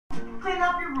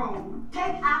up your room,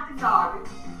 take out the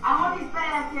garbage. I want these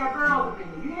fast hair girls up in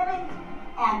here, you hear me?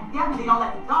 And definitely don't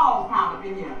let the dogs count up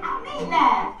in here. I mean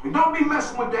that. And don't be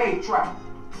messing with the 8-track.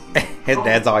 His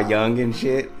dad's all young and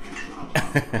shit.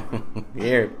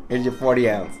 Here's your 40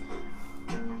 ounce.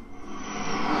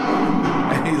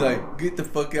 And he's like, get the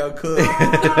fuck out, cuz.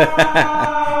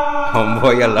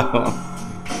 Homeboy alone.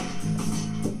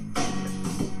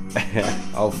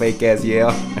 Oh, fake ass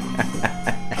yell.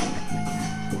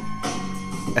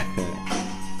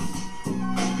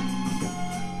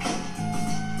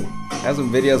 That's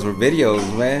some videos for videos,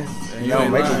 man. They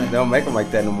don't make them like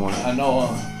that no more. I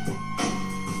know,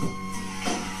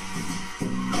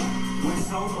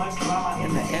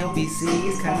 And the LBC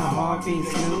is kind of hard being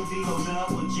Snoop.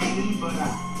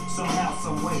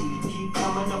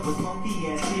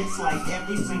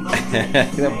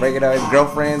 He'll break it out his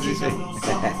girlfriends and shit.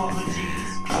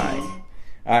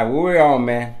 Alright, where we on,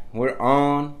 man? We're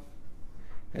on.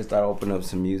 Let's start opening up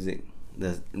some music.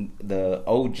 The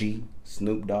OG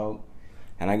Snoop Dogg.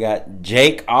 And I got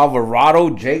Jake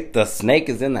Alvarado. Jake the Snake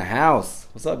is in the house.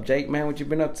 What's up, Jake, man? What you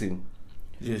been up to?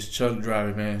 just truck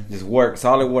driving, man. Just work.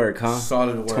 Solid work, huh?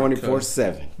 Solid work.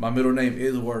 24/7. My middle name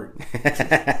is work.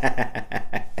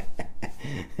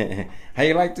 How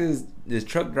you like this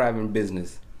truck driving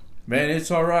business? Man,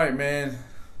 it's all right, man.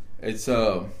 It's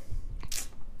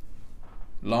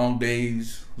long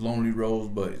days, lonely roads,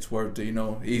 but it's worth it,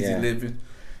 easy living.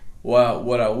 Well,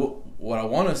 what I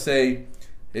want to say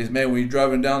is, man, when you're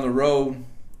driving down the road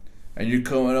and you're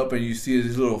coming up and you see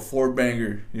this little four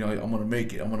banger, I'm gonna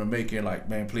make it. Like,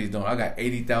 man, please don't. I got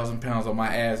 80,000 pounds on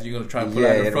my ass. You're gonna try to put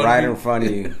it right in front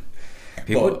of you.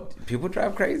 People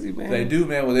drive crazy, man. They do,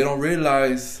 man. Well, they don't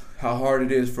realize how hard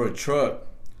it is for a truck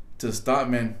to stop,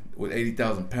 man, with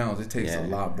 80,000 pounds. It takes a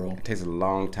lot, bro. It takes a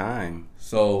long time.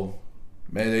 So,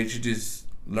 man, they should just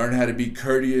learn how to be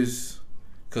courteous.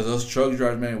 Because us truck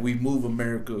drivers, man, we move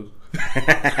America.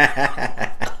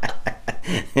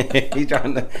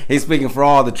 He's speaking for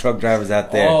all the truck drivers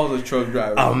out there. All the truck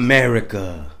drivers.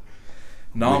 America.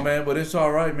 No, man, but it's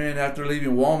all right, man. After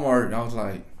leaving Walmart, I was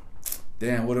like,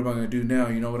 damn, what am I going to do now?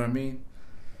 You know what I mean?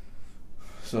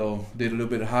 So, did a little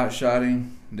bit of hot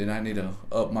shotting. Then I need to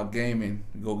up my game and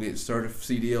go get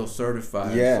CDL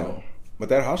certified. Yeah. So. But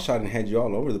that hot shotting had you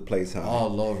all over the place, huh?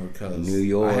 All over, cuz. New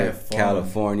York,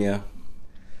 California.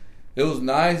 It was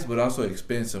nice, but also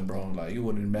expensive, bro. Like, you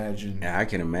wouldn't imagine. Yeah, I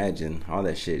can imagine. All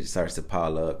that shit starts to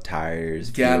pile up.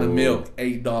 Tires, gallon of milk,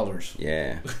 $8.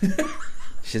 Yeah.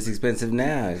 Shit's expensive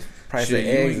now. Price of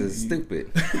eggs is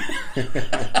stupid.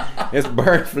 It's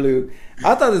bird flu.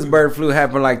 I thought this bird flu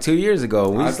happened like 2 years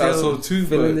ago. I thought so too.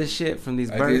 Feeling this shit from these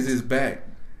birds. I guess it's back.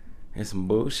 It's some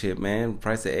bullshit, man.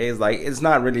 Price of eggs, like, it's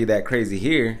not really that crazy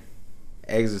here.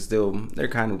 Eggs are still, they're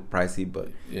kind of pricey, but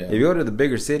if you go to the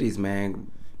bigger cities, man,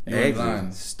 eggs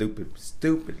are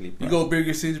stupidly pricey. You go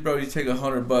bigger cities, bro, you take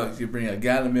 $100, you bring a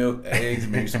gallon of milk, eggs,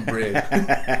 and maybe some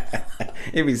bread.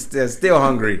 It be still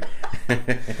hungry.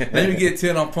 Let me get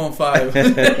 10 on pump 5.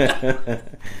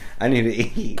 I need to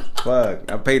eat.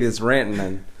 Fuck. I pay this rent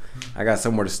and I got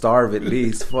somewhere to starve at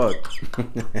least. Fuck.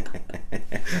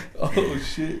 Oh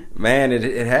shit. Man,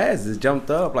 it has. It's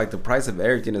jumped up. Like, the price of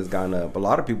everything has gone up. A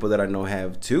lot of people that I know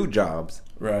have 2 jobs.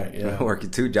 Right, yeah. Working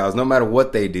 2 jobs, no matter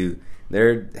what they do.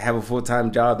 They have a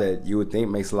full-time job that you would think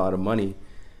makes a lot of money,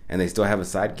 and they still have a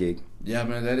side gig. Yeah,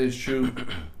 man, that is true.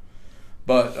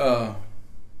 But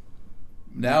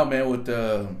now, man, with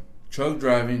truck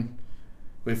driving,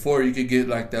 before you could get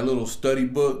like that little study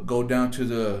book, go down to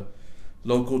the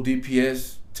local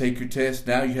DPS, take your test.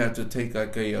 Now you have to take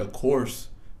like a course,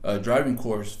 a driving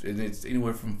course, and it's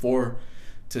anywhere from 4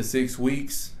 to 6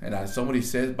 weeks. And somebody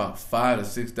says about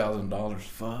 $5,000 to $6,000.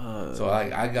 Fuck. So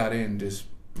I got in just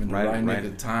in the right nick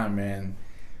of time, man.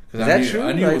 Is that true?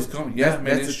 I knew it was coming. Yeah,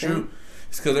 man, it's true.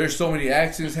 It's because there's so many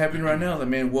accidents happening right now. That,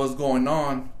 man, what's going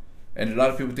on? And a lot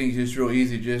of people think it's real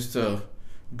easy just to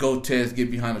go test, get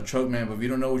behind a truck, man. But if you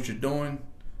don't know what you're doing,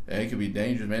 it can be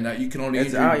dangerous, man. Now, you can only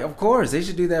of course, they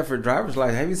should do that for driver's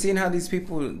license. Have you seen how these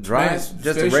people drive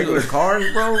just in regular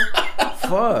cars, bro?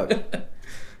 Fuck.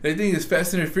 They think it's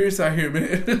Fast and Furious out here,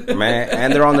 man. Man,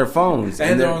 and they're on their phones.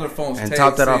 And they're on their phones. And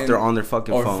top that off, they're on their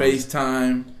fucking or phones. Or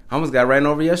FaceTime. I almost got ran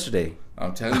over yesterday.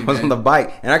 I'm telling you, I was on the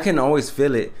bike, and I can always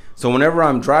feel it. So whenever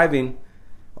I'm driving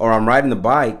or I'm riding the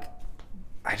bike,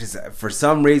 I just, for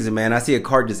some reason, man, I see a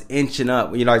car just inching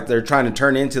up. Like they're trying to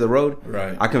turn into the road.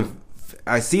 Right.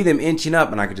 I see them inching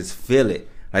up, and I can just feel it.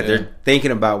 Like they're thinking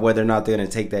about whether or not they're going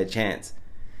to take that chance.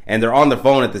 And they're on the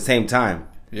phone at the same time.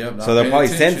 Yep, so they'll probably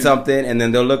send something, and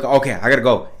then they'll look, okay, I got to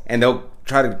go. And they'll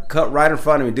try to cut right in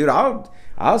front of me. Dude,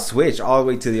 I'll switch all the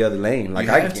way to the other lane. Like,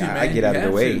 I get out of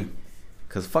their way.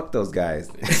 Cause fuck those guys,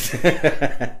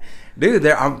 dude.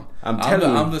 I'm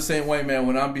telling you, I'm the same way, man.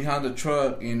 When I'm behind the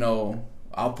truck, you know,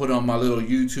 I'll put on my little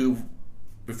YouTube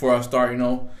before I start, you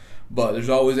know. But there's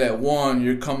always that one,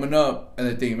 you're coming up, and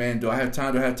they think, man, do I have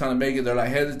time? Do I have time to make it? They're like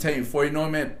hesitating. Before you know it,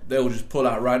 man, they'll just pull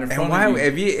out right in front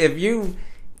of you.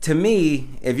 To me,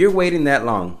 if you're waiting that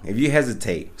long, if you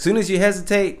hesitate, as soon as you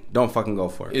hesitate, don't fucking go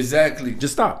for it. Exactly.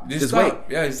 Just stop. Just stop. wait.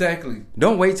 Yeah, exactly.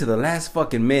 Don't wait till the last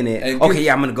fucking minute. And okay,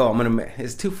 yeah, I'm gonna go.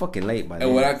 It's too fucking late by then.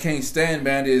 And what I can't stand,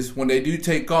 man, is when they do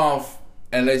take off,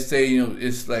 and let's say, you know,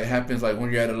 it's like happens like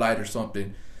when you're at a light or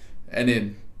something, and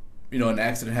then, you know, an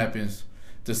accident happens.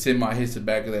 The semi hits the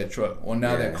back of that truck. Well,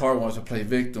 now that car wants to play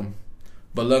victim.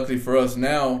 But luckily for us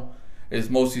now, is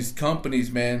most of these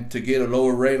companies, man, to get a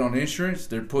lower rate on insurance,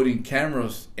 they're putting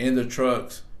cameras in the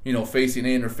trucks, you know, facing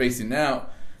in or facing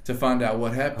out to find out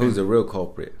what happened. Who's the real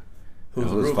culprit? Whose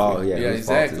fault? Fault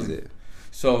exactly. is it?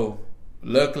 So,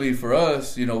 luckily for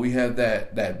us, you know, we have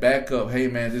that backup. Hey,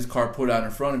 man, this car put out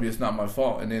in front of me. It's not my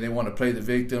fault. And then they want to play the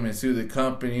victim and sue the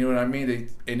company. You know what I mean?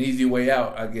 An easy way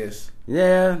out, I guess.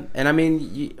 Yeah, and I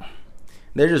mean,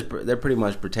 they're pretty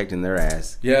much protecting their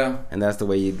ass. Yeah, and that's the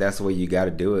way you got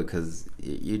to do it, because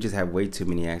you just have way too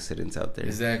many accidents out there.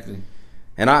 Exactly.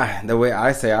 And the way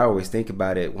I always think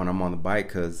about it when I'm on the bike,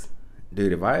 because,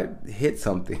 dude, if I hit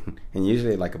something, and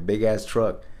usually like a big ass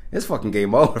truck, it's fucking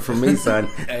game over for me, son.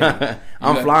 Hey,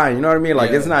 I'm flying. You know what I mean?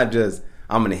 Like, it's not just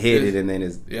I'm gonna hit it and then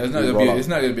it's not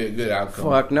gonna be a good outcome.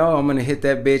 Fuck no, I'm gonna hit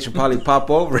that bitch and probably pop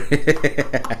over it.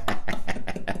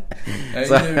 Hey,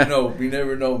 so, you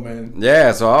never know, man.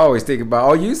 Yeah, so I always think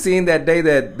about, you seen that day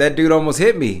that dude almost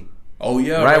hit me. Oh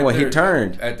yeah, right when he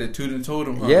turned at the toot and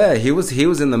totem. Huh? Yeah, he was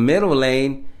in the middle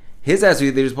lane. His ass was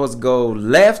either supposed to go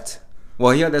left.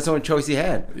 Well, that's the only choice he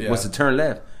had was to turn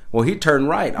left. Well, he turned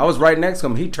right. I was right next to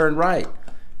him. He turned right,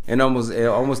 and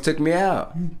almost took me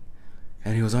out.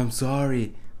 And he was, I'm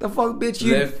sorry. The fuck, bitch,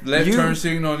 left turn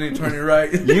signal and then turning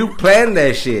right. You planned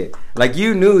that shit. Like,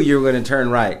 you knew you were gonna turn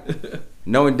right,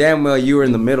 knowing damn well you were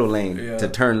in the middle lane to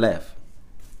turn left.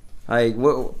 Like,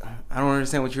 what? I don't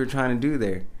understand what you were trying to do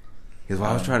there. Because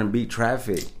I was trying to beat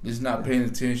traffic. Just not paying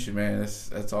attention, man.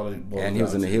 That's all it boils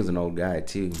down to. He was an old guy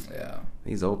too. Yeah.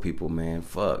 These old people, man.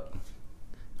 Fuck.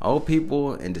 Old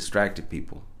people and distracted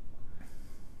people.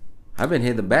 I've been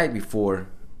hit in the back before.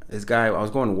 This guy, I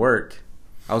was going to work.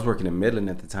 I was working in Midland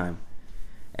at the time.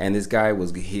 And this guy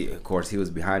of course, he was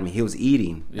behind me. He was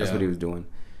eating. That's what he was doing.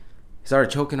 He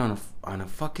started choking on a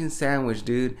fucking sandwich,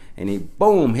 dude. And he,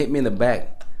 boom, hit me in the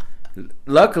back.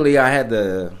 Luckily, I had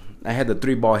the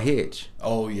 3-ball hitch.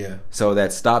 Oh yeah. So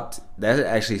that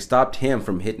actually stopped him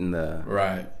from hitting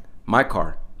my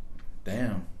car.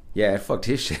 Damn. Yeah, it fucked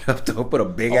his shit up though. Put a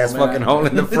big ass fucking hole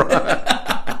in the front.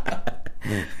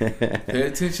 Pay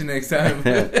attention next time.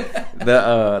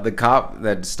 The cop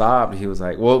that stopped, he was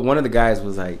like, one of the guys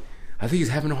was like, I think he's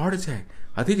having a heart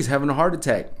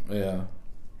attack. Yeah.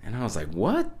 And I was like,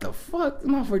 what the fuck? The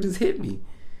motherfucker just hit me.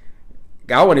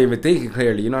 I wasn't even thinking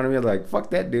clearly, you know what I mean? I was like, fuck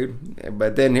that dude.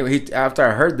 But then after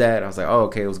I heard that, I was like, oh,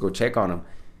 okay, let's go check on him.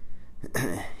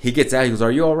 He gets out, he goes,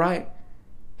 are you all right?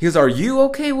 He goes, are you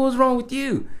okay? What was wrong with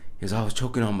you? He goes, I was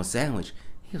choking on my sandwich.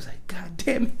 He was like, God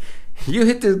damn it. You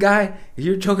hit this guy,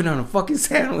 you're choking on a fucking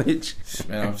sandwich.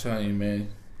 Man, I'm telling you, man.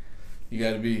 You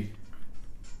gotta be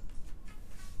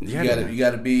you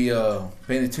gotta be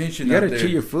paying attention. You gotta chew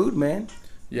your food, man.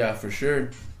 Yeah, for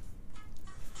sure.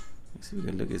 Let's see if we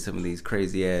can look at some of these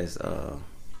crazy ass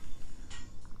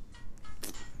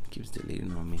keeps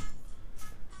deleting on me.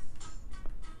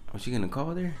 Was she gonna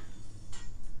call there?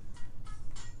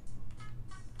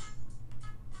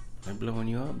 They're blowing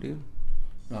you up, dude.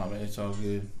 No, man, it's all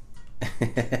good.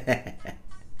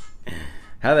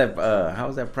 How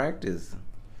was that practice?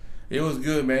 It was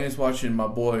good, man. It's watching my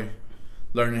boy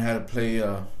learning how to play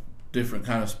different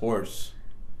kind of sports.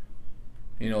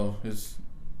 You know, it's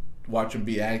watch him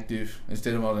be active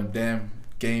instead of all them damn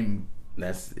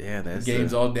That's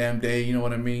games all damn day. You know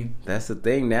what I mean? That's the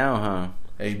thing now, huh?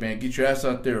 Hey, man, get your ass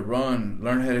out there, run,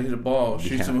 learn how to hit a ball,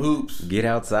 shoot some hoops, get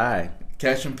outside,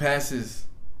 catch some passes.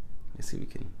 Let's see if we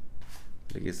can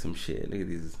look at some shit. Look at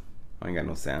these. I ain't got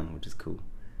no sound, which is cool.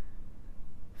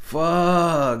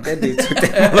 Fuck, that dude took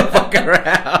that motherfucker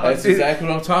out. That's exactly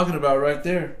what I'm talking about right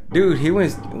there. Dude, he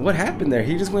went. What happened there?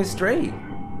 He just went straight.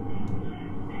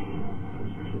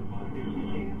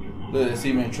 Look at the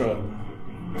cement truck.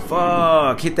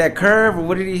 Fuck, hit that curve, or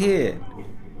what did he hit?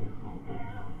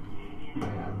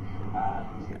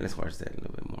 Let's watch that a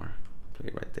little bit more. Play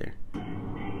it right there.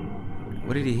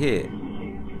 What did he hit?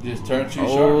 Just turned too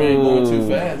sharp, man. Going too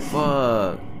fast.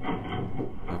 Fuck.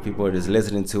 People are just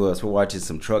listening to us. We're watching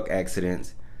some truck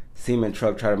accidents. cement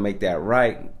truck tried to make that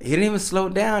right. He didn't even slow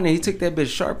down, and he took that bitch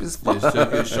sharp as fuck. Just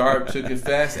took it sharp, took it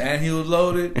fast, and he was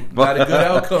loaded. Got a good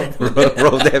outcome.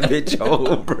 Rolled that bitch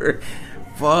over.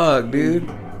 Fuck, dude.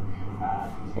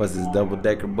 What's this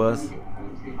double-decker bus?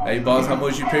 Hey, boss, how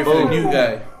much you pay for the new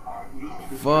guy?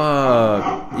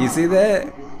 Fuck. You see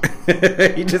that?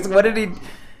 He just, what did he...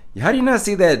 How do you not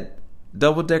see that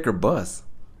double-decker bus?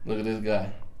 Look at this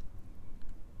guy.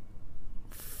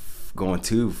 Going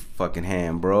too fucking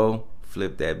ham, bro.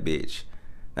 Flip that bitch.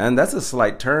 And that's a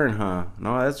slight turn, huh?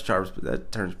 No, that's sharp.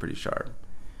 That turn's pretty sharp.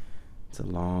 It's a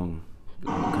long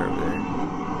curve there.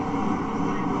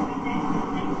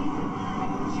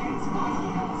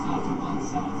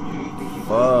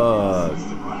 Fuck.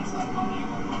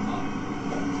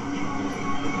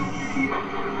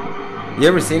 You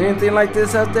ever seen anything like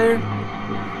this out there?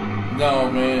 No,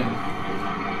 man.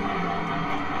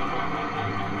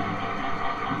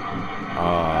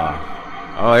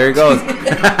 Oh, here he goes.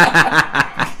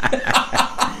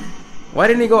 Why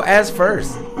didn't he go ass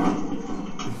first?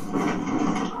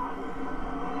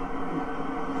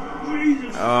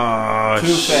 Oh, Too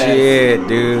shit, fast.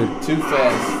 dude. Too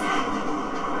fast.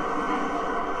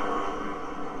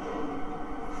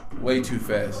 Way too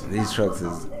fast. These trucks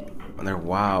they're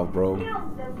wild, bro.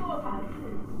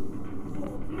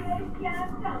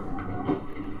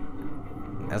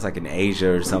 That's like in Asia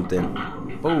or something.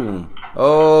 Boom.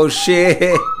 Oh, shit.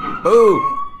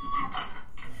 Boom.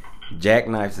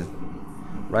 Jackknifes it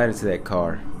right into that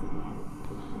car.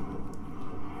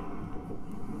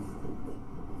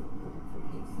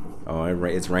 Oh,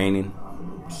 it's raining.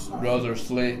 Roads are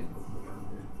slick.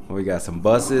 We got some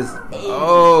buses.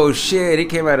 Oh, shit. He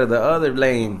came out of the other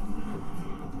lane.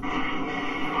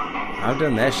 I've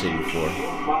done that shit before.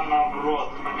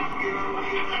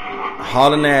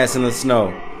 Hauling ass in the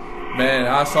snow. Man,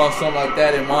 I saw something like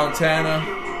that in Montana.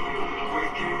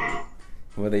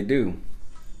 What they do?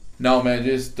 No, man,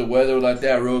 just the weather like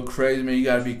that, real crazy, man. You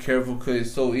gotta be careful because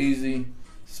it's so easy,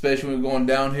 especially when you're going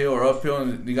downhill or uphill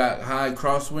and you got high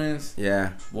crosswinds.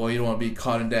 Yeah. Boy, you don't want to be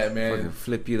caught in that, man. Fucking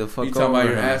flip you the fuck over. You talking about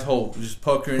your asshole just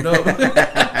puckering up,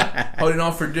 holding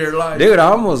on for dear life. Dude, I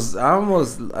almost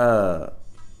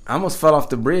fell off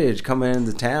the bridge coming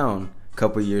into town a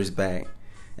couple years back,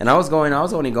 and I was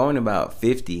only going about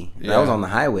 50. And I was on the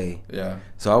highway. Yeah.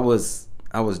 So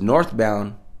I was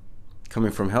northbound,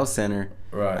 coming from Health Center.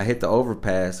 Right. I hit the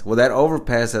overpass. Well, that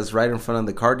overpass that's right in front of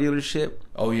the car dealership.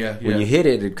 Oh yeah. When you hit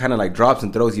it, it kind of like drops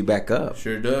and throws you back up.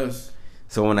 Sure does.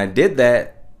 So when I did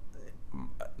that,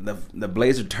 the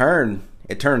Blazer turned.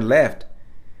 It turned left.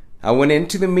 I went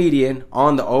into the median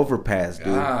on the overpass, dude.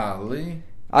 Golly.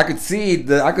 I could see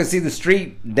the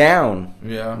street down.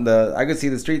 Yeah. I could see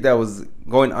the street that was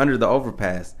going under the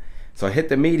overpass. So I hit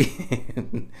the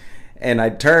median and I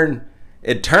turn.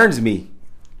 It turns me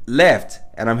left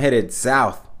and I'm headed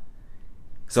south.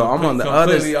 So I'm on the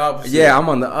other opposite. Yeah, I'm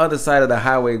on the other side of the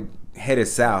highway headed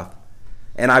south.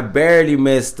 And I barely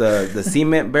missed the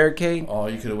cement barricade. Oh,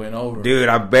 you could have went over. Dude,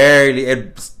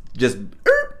 it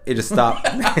just stopped.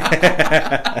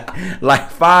 Like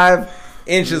 5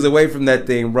 inches away from that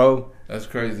thing, bro. That's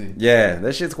crazy. Yeah,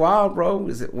 that shit's wild, bro.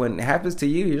 When it happens to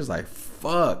you, you're just like,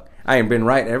 fuck. I ain't been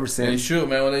right ever And since. shoot,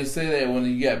 man, when they say that, when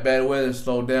you got bad weather,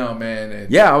 slow down, man.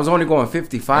 Yeah, I was only going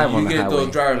 55 on the highway. You get those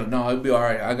drivers, no, it'll be all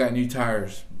right. I got new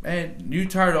tires. Man, new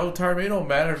tires, old tires, man, it don't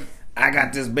matter. I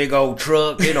got this big old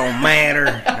truck. It don't matter.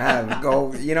 I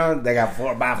go, they got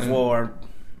 4x4.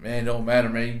 Man, it don't matter,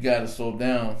 man. You got to slow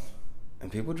down.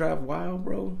 And people drive wild,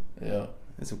 bro. Yeah.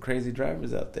 There's some crazy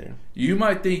drivers out there. You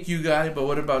might think you got it, but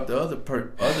what about the other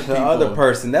people? The other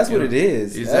person. That's what it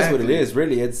is. Exactly. That's what it is.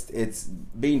 Really, it's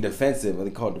being defensive. What they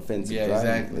call defensive driving.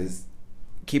 Exactly. Is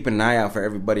keeping an eye out for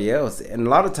everybody else. And a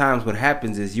lot of times, what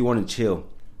happens is you want to chill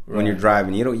when you're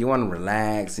driving. You want to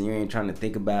relax, and you ain't trying to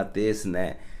think about this and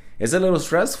that. It's a little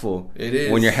stressful. It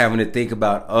is when you're having to think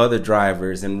about other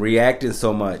drivers and reacting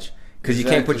so much because you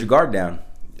can't put your guard down.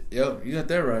 Yep, you got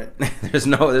that right. There's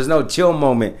no chill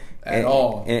moment at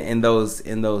all in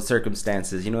those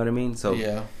circumstances. You know what I mean? So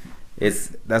yeah,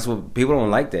 that's what people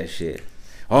don't like that shit.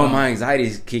 Oh, my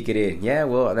anxiety's kicking in. Yeah,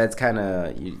 well, that's kind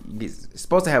of you're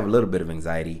supposed to have a little bit of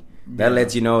anxiety. That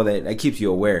lets you know that keeps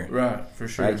you aware. Right, for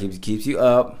sure. Right, keeps you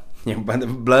up. The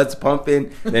blood's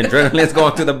pumping, the adrenaline's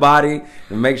going through the body,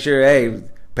 and make sure, hey,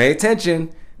 pay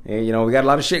attention. And, we got a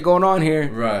lot of shit going on here.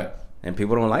 Right. And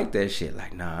people don't like that shit.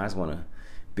 Like, nah, I just want to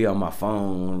be on my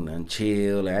phone and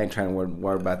chill. I ain't trying to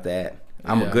worry about that.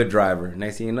 I'm a good driver.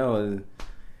 Next thing you know.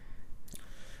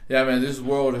 Yeah, man, this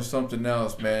world is something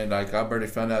else, man. Like, I barely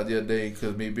found out the other day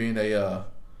because me being a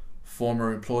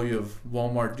former employee of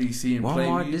Walmart DC in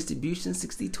Walmart Plainview. Distribution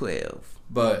 6012.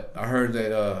 But I heard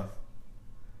that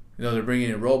they're bringing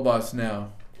in robots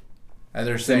now, and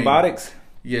they're saying Symbiotics?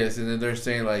 yes, and then they're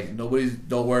saying like don't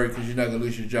worry because you're not gonna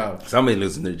lose your job. Somebody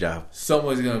losing their job.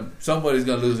 Somebody's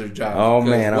gonna lose their job. Oh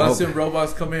man! Once them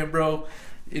robots come in, bro,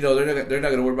 they're not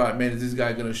gonna worry about, man, is this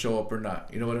guy gonna show up or not?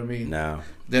 You know what I mean? No.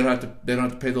 They don't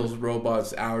have to pay those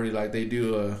robots hourly like they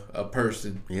do a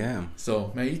person. Yeah.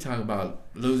 So man, you talking about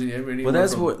losing everything? Well,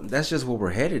 that's just where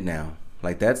we're headed now.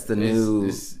 Like that's the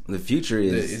the future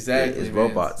is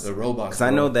robots. The robots. Because I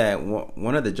know that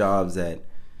one of the jobs that,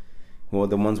 well,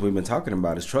 the ones we've been talking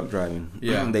about is truck driving.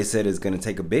 Yeah. They said it's going to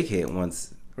take a big hit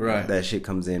once that shit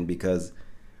comes in, because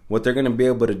what they're going to be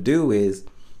able to do is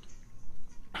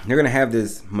they're going to have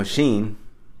this machine.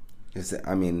 It's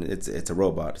a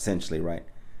robot essentially, right?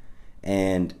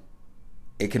 And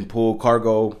it can pull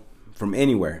cargo from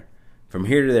anywhere, from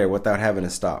here to there, without having to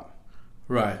stop.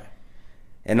 Right.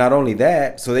 And not only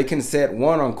that, so they can set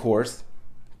one on course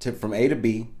from A to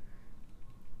B,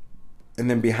 and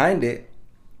then behind it,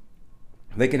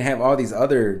 they can have all these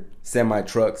other semi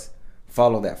trucks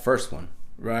follow that first one.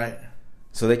 Right.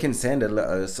 So they can send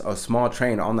a small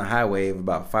train on the highway of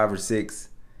about 5 or 6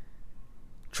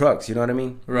 trucks. You know what I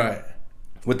mean? Right.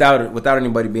 Without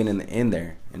anybody being in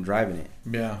there and driving it.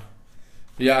 Yeah.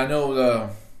 Yeah, I know.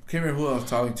 Can't remember who I was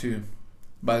talking to.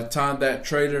 By the time that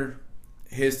trailer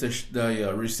hits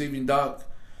the receiving dock,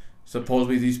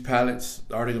 supposedly these pallets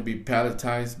are going to be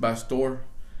palletized by store,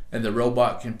 and the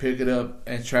robot can pick it up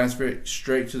and transfer it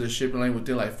straight to the shipping lane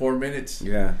within like 4 minutes.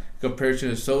 Yeah. Compared to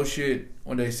an associate,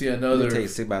 when they see another, it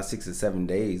takes about 6 or 7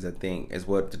 days, I think, is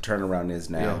what the turnaround is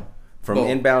now. Yeah. From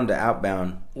inbound to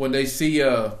outbound. When they see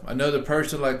another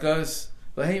person like us,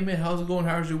 like, hey man, how's it going?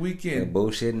 How's your weekend? Yeah,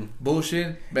 bullshitting.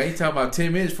 Man, you talking about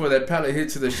 10 minutes before that pallet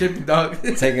hits to the shipping dock.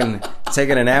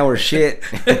 taking an hour shit.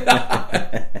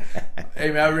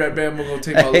 Hey man, I'll be right back. I'm gonna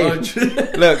take my lunch.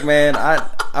 Look, man,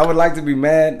 I would like to be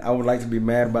mad. I would like to be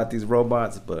mad about these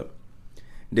robots, but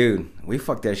dude, we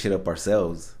fucked that shit up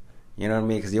ourselves. You know what I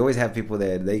mean? Because you always have people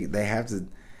that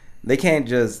they can't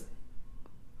just.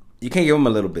 You can't give them a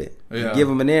little bit. Yeah. You give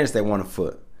them an inch, they want a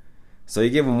foot. So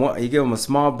you give them a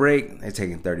small break, they're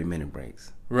taking 30-minute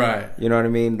breaks. Right. You know what I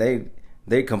mean?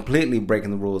 They completely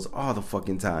breaking the rules all the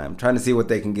fucking time, trying to see what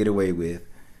they can get away with,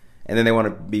 and then they want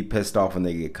to be pissed off when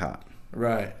they get caught.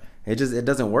 Right. It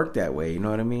doesn't work that way. You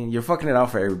know what I mean? You're fucking it out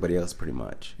for everybody else, pretty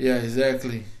much. Yeah,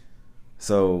 exactly.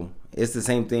 So it's the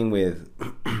same thing with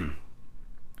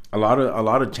a lot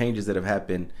of changes that have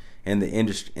happened in the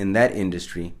industry, in that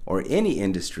industry or any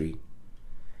industry,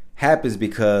 happens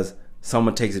because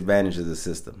someone takes advantage of the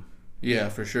system. Yeah,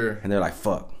 for sure. And they're like,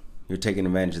 fuck, you're taking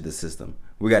advantage of the system.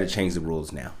 We got to change the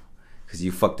rules now because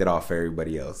you fucked it off for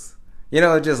everybody else. You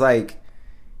know, just like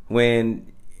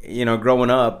when,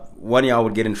 growing up, one of y'all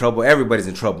would get in trouble. Everybody's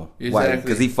in trouble. Exactly. Why?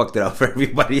 Because he fucked it off for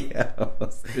everybody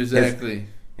else. Exactly.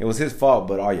 It was his fault,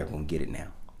 but all y'all gonna get it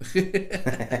now.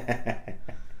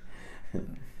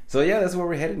 So yeah, that's where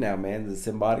we're headed now, man. The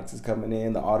symbiotics is coming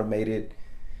in. The automated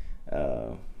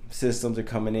systems are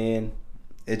coming in.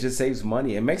 It just saves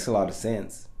money. It makes a lot of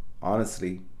sense,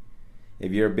 honestly.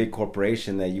 If you're a big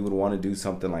corporation, that you would want to do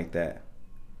something like that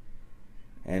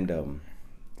and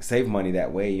save money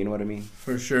that way. You know what I mean?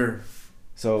 For sure.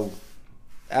 So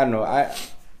I don't know.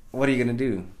 What are you gonna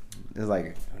do? It's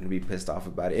like, I'm gonna be pissed off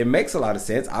about it. It makes a lot of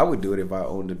sense. I would do it if I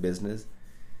owned a business.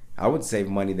 I would save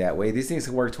money that way. These things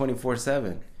can work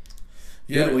 24/7.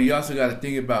 Yeah, well, you also got to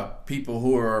think about people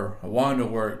who are wanting to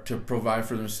work to provide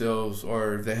for themselves,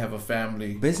 or if they have a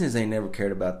family. Business ain't never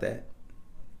cared about that.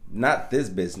 Not this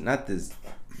business.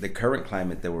 The current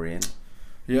climate that we're in.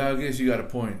 Yeah, I guess you got a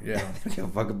point. Yeah, they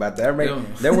don't fuck about that.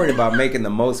 They're worried about making the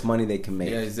most money they can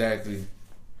make. Yeah, exactly.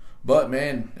 But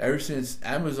man, ever since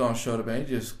Amazon showed up, man, it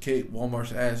just kicked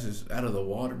Walmart's asses out of the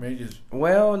water, man.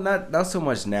 Well, not so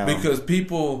much now, because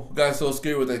people got so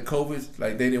scared with that COVID,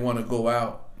 like they didn't want to go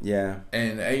out. Yeah.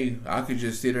 And hey, I could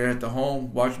just sit there at the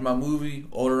home, watch my movie,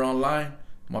 order online.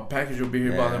 My package will be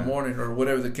here by the morning, or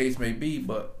whatever the case may be.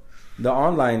 But the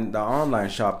online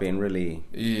shopping really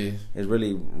has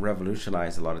really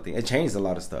revolutionized a lot of things. It changed a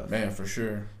lot of stuff. Man, for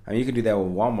sure. I mean, you can do that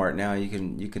with Walmart now. You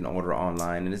can order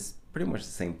online, and it's pretty much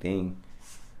the same thing.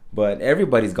 But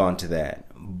everybody's gone to that.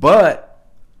 But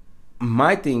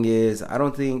my thing is, I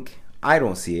don't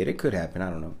see it. It could happen.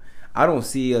 I don't know. I don't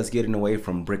see us getting away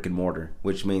from brick and mortar,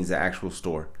 which means the actual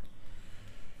store.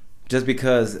 Just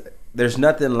because there's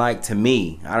nothing like, to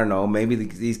me, I don't know, maybe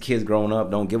these kids growing up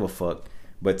don't give a fuck.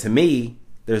 But to me,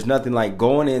 there's nothing like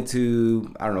going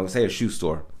into, I don't know, say a shoe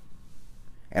store.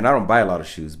 And I don't buy a lot of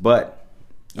shoes, but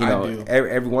You know,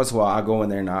 every once in a while I go in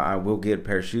there and I will get a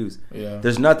pair of shoes. Yeah.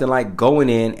 There's nothing like going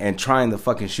in and trying the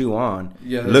fucking shoe on,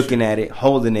 looking at it,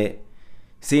 holding it,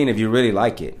 seeing if you really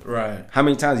like it. Right. How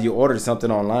many times you order something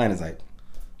online? It's like,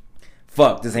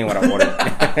 fuck, this ain't what I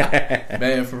ordered.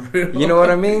 Man, for real. You know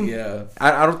what I mean? Yeah.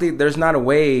 I don't think there's not a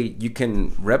way you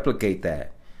can replicate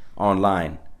that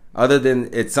online, other than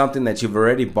it's something that you've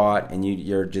already bought and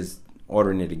you're just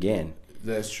ordering it again.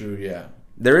 That's true. Yeah.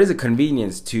 There is a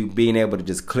convenience to being able to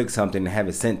just click something and have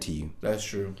it sent to you. That's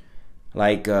true.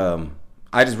 Like, I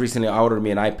just recently ordered me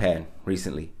an iPad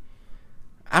recently.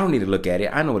 I don't need to look at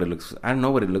it. I know what it looks. I know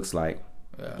what it looks like.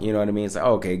 Yeah. You know what I mean? It's like,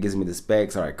 okay, it gives me the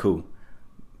specs. All right, cool,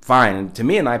 fine. And to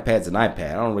me, an iPad's an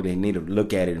iPad. I don't really need to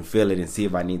look at it and feel it and see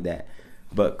if I need that.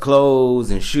 But clothes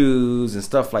and shoes and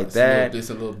stuff like that. It's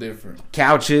a little different.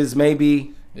 Couches,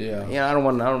 maybe. Yeah. Yeah, I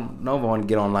don't know if I want to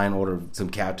get online, order some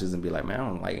couches, and be like, man, I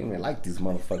don't even like these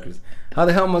motherfuckers. How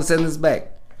the hell am I gonna send this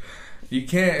back? You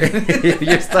can't.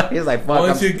 You're stuck. It's like, fuck.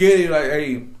 Once you get it, like,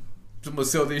 hey, I'm gonna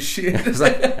sell this shit. It's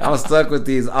like, I'm stuck with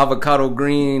these avocado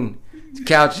green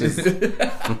couches.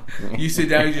 You sit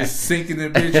down, you just sinking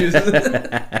them bitches.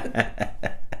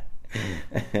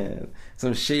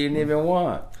 Some shit you didn't even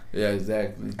want. Yeah,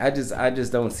 exactly. I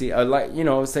just don't see. Like, you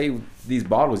know, say these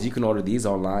bottles, you can order these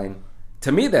online.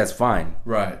 To me, that's fine.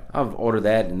 Right. I'll order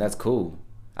that, and that's cool.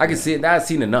 I can see it. I've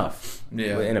seen enough.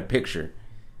 Yeah. In a picture.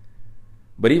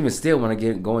 But even still, when I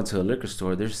go into a liquor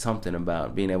store, there's something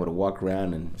about being able to walk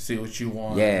around and see what you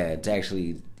want. Yeah, to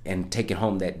actually and take it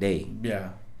home that day. Yeah.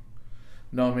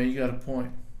 No, man, you got a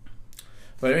point.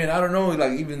 But I mean, I don't know.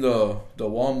 Like even the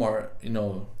Walmart, you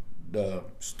know, the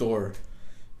store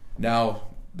now.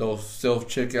 Those self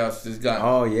checkouts just got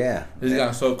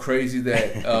gotten so crazy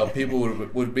that people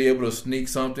would be able to sneak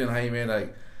something. Hey man,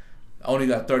 like I only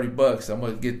got $30. I'm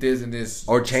gonna get this and this.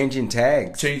 Or changing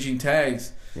tags.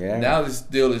 Yeah. Now this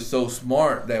deal is so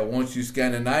smart that once you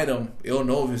scan an item, it'll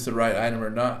know if it's the right item or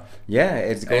not. Yeah,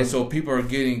 and so people are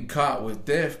getting caught with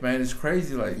theft, man. It's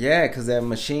crazy. Like because that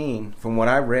machine, from what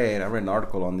I read an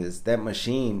article on this. That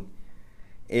machine.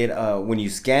 It when you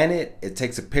scan it, it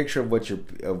takes a picture of what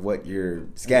you're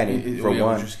scanning for one.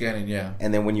 What you're scanning, yeah.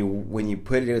 And then when you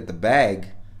put it in the bag,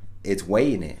 it's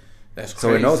weighing it. That's crazy.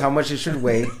 So it knows how much it should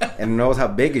weigh and it knows how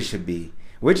big it should be,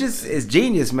 which is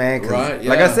genius, man. Right. Yeah.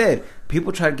 Like I said,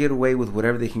 people try to get away with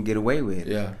whatever they can get away with.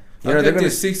 Yeah. You know, they're gonna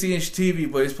 60-inch TV,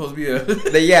 but it's supposed to be a.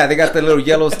 They got the little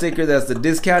yellow sticker that's the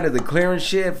discounted, the clearance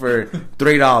shit for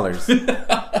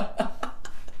 $3.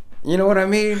 You know what I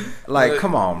mean? Like,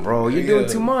 come on, bro. You're doing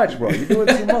too much, bro. You're doing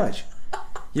too much.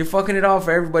 You're fucking it off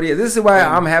for everybody. This is why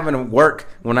I'm having to work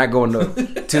when I go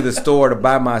to the store to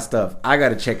buy my stuff. I got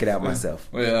to check it out myself.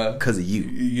 Yeah. Because of you.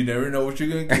 You never know what you're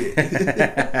going to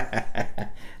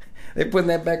get. They putting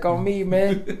that back on me,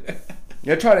 man.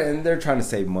 They're trying to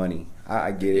save money.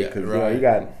 I get it. Because you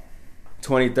got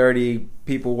 20, 30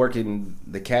 people working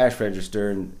the cash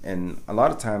register. And a lot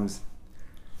of times,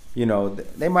 you know,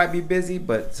 they might be busy,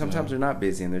 but sometimes they're not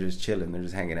busy and they're just chilling. They're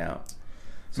just hanging out.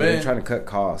 So they're trying to cut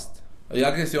costs. Yeah,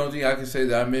 I guess the only thing I can say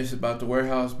that I miss about the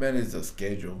warehouse, man, is the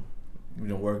schedule. You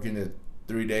know, working the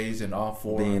 3 days and off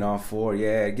 4. Being off 4,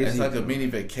 yeah. It's like a mini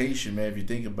vacation, man, if you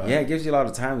think about it. Yeah, it gives you a lot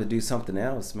of time to do something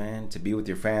else, man. To be with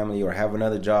your family or have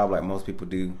another job like most people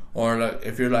do. Or like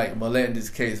if you're like Millet in this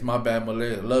case, my bad,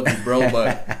 Millet, love you, bro,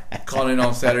 but calling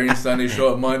on Saturday and Sunday,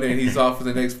 show up Monday, and he's off for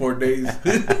the next 4 days.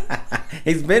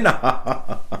 He's been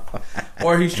off.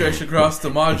 Or he stretched across the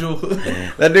module.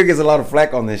 That dude gets a lot of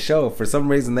flack on this show. For some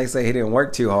reason, they say he didn't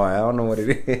work too hard. I don't know what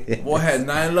it is. Boy had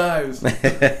 9 lives.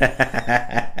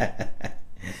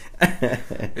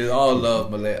 It's all love,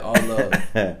 Millet. All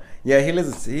love. Yeah, he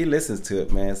listens to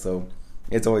it, man. So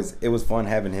it was fun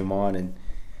having him on and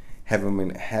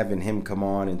having him come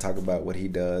on and talk about what he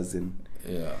does and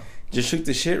just shoot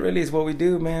the shit. Really, is what we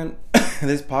do, man.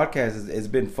 This podcast it's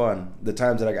been fun. The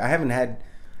times that I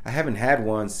haven't had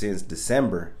one since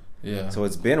December. Yeah. So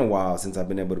it's been a while since I've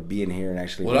been able to be in here and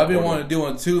actually. Well, I've been wanting to do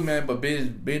one too, man. But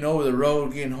being over the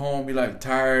road, getting home, be like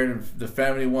tired, and the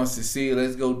family wants to see.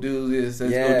 Let's go do this.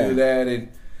 Let's go do that. And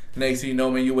next thing you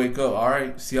know, man, you wake up. All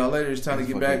right, see y'all later. It's time to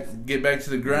get back to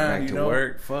the grind. Back to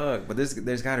work. Fuck. But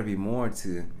there's got to be more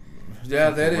to. Yeah,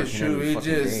 that is true. It's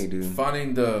just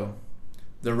finding the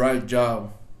right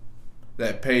job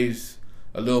that pays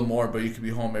a little more, but you can be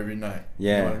home every night.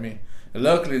 Yeah. You know what I mean? And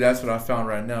luckily, that's what I found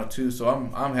right now too. So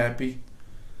I'm happy,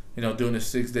 you know, doing the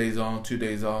 6 days on, 2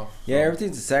 days off. So. Yeah,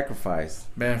 everything's a sacrifice,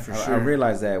 man. For sure. I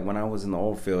realized that when I was in the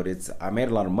oil field, I made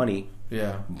a lot of money.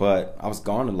 Yeah. But I was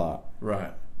gone a lot.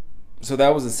 Right. So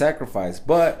that was a sacrifice.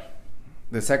 But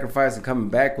the sacrifice of coming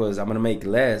back was I'm gonna make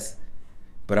less,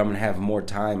 but I'm gonna have more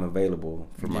time available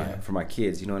for Yeah. my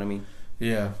kids. You know what I mean?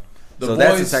 Yeah. The So boys,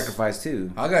 that's a sacrifice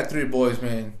too. I got 3 boys,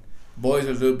 man. Boys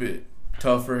are a little bit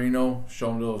tougher, show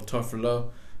them a little tougher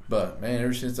love. But man,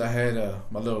 ever since I had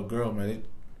my little girl, man, it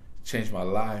changed my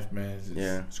life, man.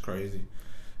 It's crazy.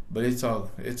 But it's all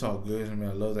good. I mean,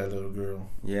 I love that little girl.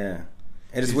 Yeah,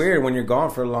 and it's weird when you're gone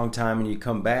for a long time and you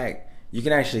come back. You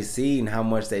can actually see how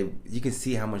much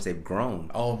they've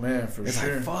grown. Oh man, for it's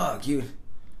sure. It's like, fuck you.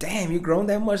 Damn, you grown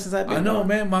that much since I've been I know, gone?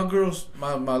 man.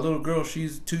 My little girl,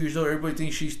 she's 2 years old. Everybody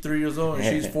thinks she's 3 years old, and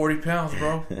she's 40 pounds,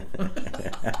 bro.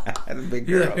 That's a big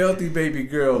girl. You're a healthy baby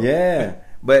girl. Yeah,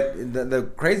 but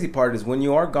the crazy part is when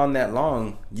you are gone that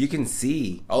long, you can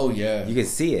see. Oh yeah, you can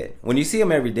see it. When you see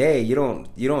them every day, you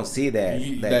don't see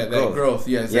that growth.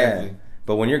 Yeah, exactly. Yeah.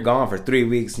 But when you're gone for 3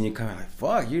 weeks and you come like,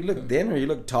 fuck, you look thinner, you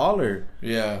look taller.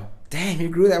 Yeah. Damn, you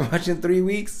grew that much in 3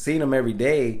 weeks. Seeing them every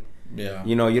day. Yeah.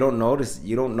 You don't notice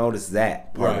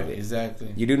that part of it.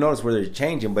 Exactly. You do notice where they're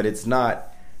changing, but it's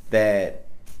not that.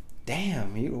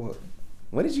 Damn,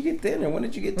 when did you get thinner? When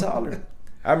did you get taller?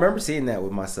 I remember seeing that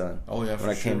with my son. Oh yeah. When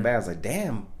I came back, I was like,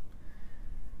 damn.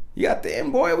 You got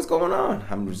thin, boy. What's going on?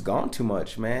 I'm just gone too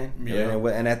much, man. Yeah.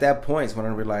 And at that point, is when I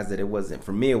realized that it wasn't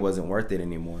worth it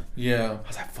anymore. Yeah. I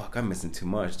was like, fuck, I'm missing too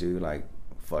much, dude. Like,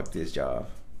 fuck this job.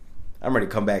 I'm ready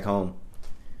to come back home.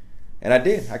 And I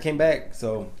did. I came back,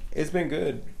 so it's been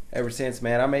good ever since,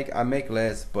 man. I make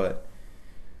less, but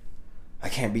I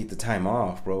can't beat the time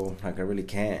off, bro. Like, I really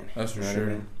can't. That's for what sure.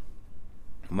 I mean?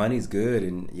 Money's good,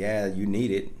 and yeah, you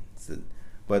need it.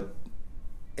 But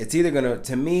it's either gonna,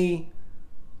 to me,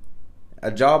 a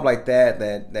job like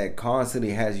that constantly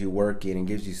has you working and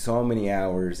gives you so many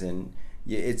hours, and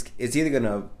it's either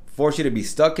gonna force you to be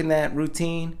stuck in that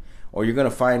routine, or you're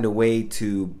gonna find a way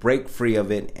to break free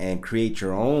of it and create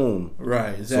your own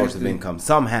source of income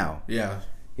somehow. Yeah.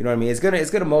 You know what I mean? It's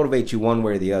gonna motivate you one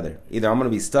way or the other. Either I'm gonna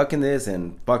be stuck in this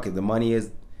and fuck it, the money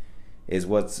is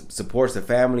what supports the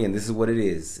family, and this is what it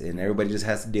is, and everybody just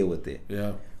has to deal with it.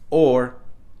 Yeah. Or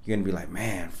you're gonna be like,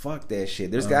 man, fuck that shit.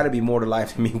 There's got to be more to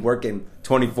life than me working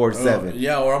 24/7.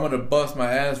 Yeah, or I'm gonna bust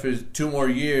my ass for 2 more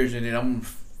years, and then I'm,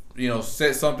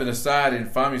 set something aside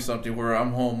and find me something where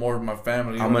I'm home more with my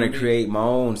family. I'm gonna create my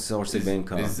own source of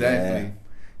income. Exactly.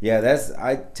 Yeah,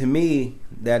 to me,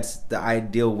 that's the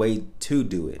ideal way to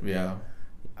do it. Yeah.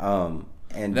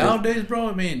 And nowadays, bro,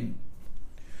 I mean,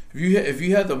 if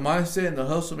you have the mindset and the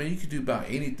hustle, man, you can do about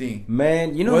anything.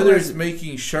 Man, whether it's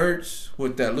making shirts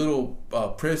with that little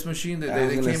press machine that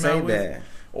they came out with,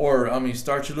 or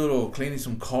start your little cleaning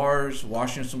some cars,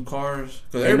 washing some cars,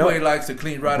 because everybody likes to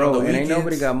clean right on the weekends. And ain't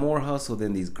nobody got more hustle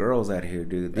than these girls out here,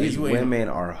 dude. These women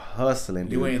are hustling,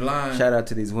 dude. You ain't lying. Shout out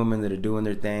to these women that are doing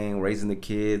their thing, raising the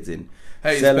kids and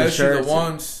especially shirts the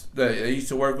ones that used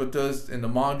to work with us in the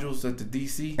modules at the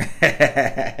DC.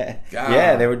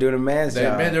 Yeah, they were doing a man's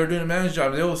job. Man, they were doing a man's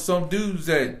job. There was some dudes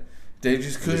that they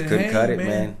just couldn't cut it,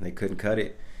 man. They couldn't cut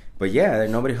it. But yeah,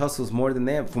 nobody hustles more than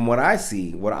them. From what I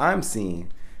see, what I'm seeing,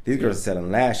 these girls are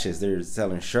selling lashes. They're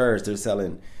selling shirts. They're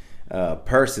selling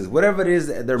purses. Whatever it is,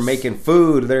 they're making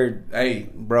food.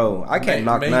 Bro, I can't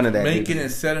knock none of that. Making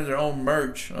and selling their own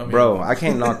merch. Bro, I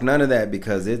can't knock none of that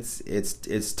because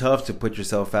it's tough to put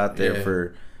yourself out there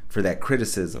for that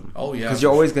criticism. Oh yeah, because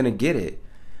you're always gonna get it.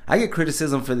 I get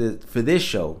criticism for this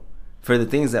show, for the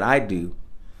things that I do,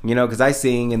 because I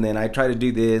sing and then I try to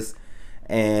do this.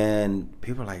 And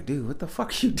people are like, dude, what the fuck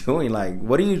are you doing? Like,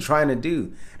 what are you trying to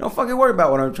do? Don't fucking worry about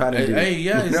what I'm trying to do. Hey,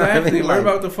 yeah, exactly. Worry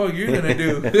about what the fuck you're going to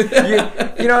do.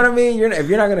 you know what I mean? If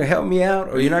you're not going to help me out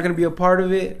or you're not going to be a part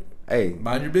of it, hey.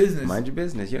 Mind your business. Mind your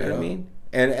business. You know what I mean?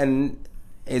 And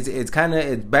it's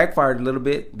backfired a little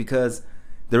bit because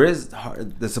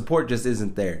the support just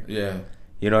isn't there. Yeah.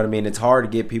 You know what I mean? It's hard to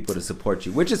get people to support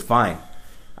you, which is fine.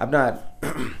 I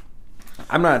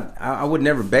would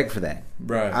never beg for that.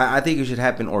 Right. I think it should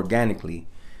happen organically,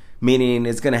 meaning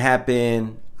it's going to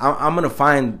happen. I'll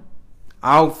find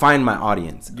my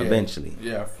audience eventually.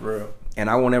 Yeah, for real.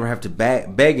 And I won't ever have to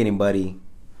beg anybody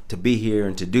to be here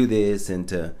and to do this and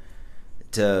to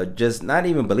just not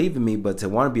even believe in me, but to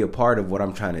want to be a part of what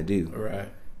I'm trying to do. Right.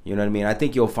 You know what I mean? I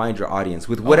think you'll find your audience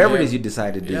with whatever it is you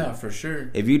decide to do. Yeah, for sure.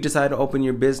 If you decide to open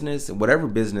your business, whatever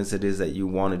business it is that you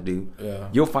want to do,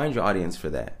 you'll find your audience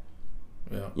for that.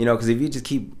 Yeah. Because if you just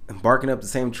keep barking up the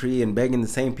same tree and begging the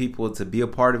same people to be a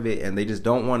part of it and they just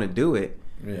don't want to do it,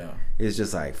 it's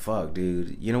just like, fuck,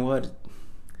 dude. You know what?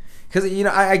 Because,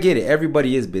 I get it.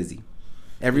 Everybody is busy.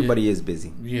 Everybody is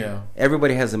busy. Yeah.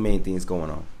 Everybody has the main things going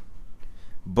on.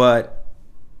 But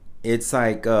it's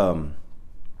like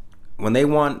when they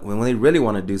really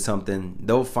want to do something,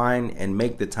 they'll find and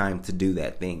make the time to do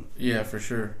that thing. Yeah, for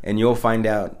sure. And you'll find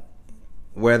out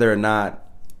whether or not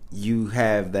you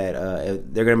have that,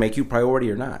 they're going to make you priority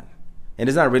or not. And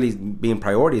it's not really being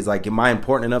priority. It's like, am I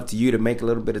important enough to you to make a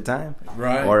little bit of time?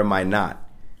 Right. Or am I not?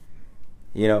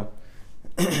 You know?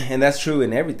 And that's true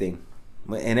in everything.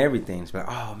 In everything. It's like,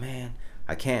 oh, man,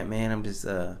 I can't, man. I'm just,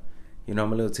 I'm a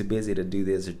little too busy to do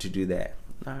this or to do that.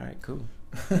 All right, cool.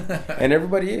 And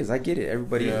everybody is. I get it.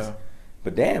 Everybody is.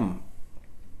 But damn,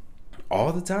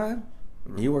 all the time?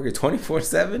 You working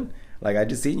 24/7? Like, I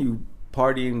just seen you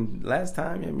partying last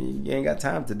time. I mean, you ain't got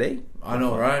time today. I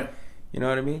know, right? You know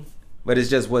what I mean? But it's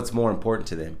just what's more important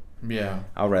to them. Yeah.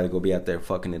 I'd rather go be out there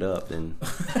fucking it up than...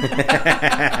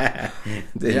 Yeah,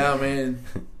 man.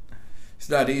 It's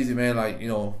not easy, man. Like,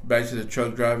 back to the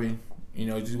truck driving. You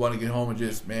just want to get home and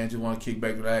just want to kick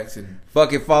back, relax, and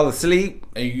fucking fall asleep.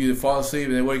 And you either fall asleep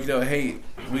and then wake up. Hey,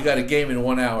 we got a game in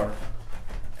 1 hour.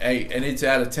 Hey, and it's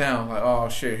out of town. Like, oh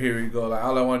shit, here we go. Like,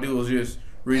 all I want to do is just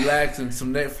relax and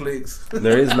some Netflix.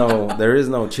 there is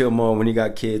no chill mode when you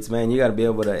got kids, man. You got to be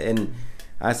able to. And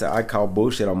I call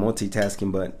bullshit on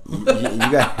multitasking, but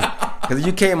you got, because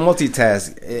you can't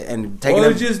multitask and take.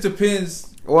 Well, it just depends.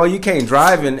 Well, you can't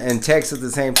drive and text at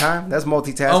the same time. That's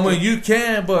multitasking. I mean, you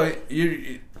can, but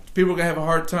people gonna have a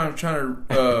hard time trying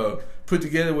to put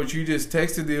together what you just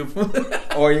texted them.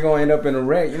 Or you're gonna end up in a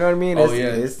wreck. You know what I mean?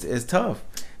 It's tough.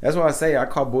 That's why I say I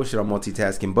call bullshit on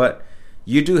multitasking. But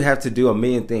you do have to do a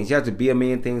million things. You have to be a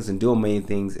million things and do a million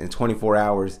things in 24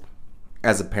 hours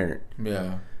as a parent.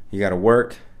 Yeah. You got to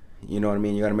work. You know what I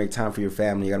mean? You got to make time for your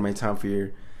family. You got to make time for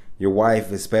your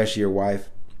wife, especially your wife.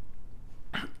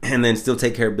 And then still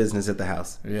take care of business at the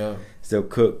house. Yeah. Still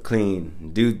cook,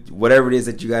 clean, do whatever it is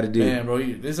that you got to do. Man, bro,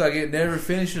 this like it never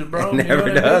finishes, bro. It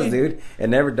never does, dude. It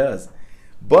never does.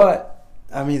 But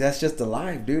I mean, that's just the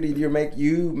life, dude. Either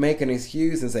you make an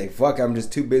excuse and say, "Fuck, I'm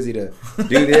just too busy to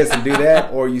do this and do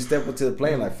that," or you step up to the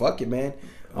plate like, "Fuck it, man.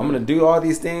 I'm gonna do all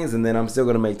these things, and then I'm still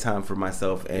gonna make time for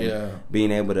myself and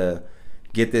being able to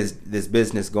get this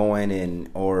business going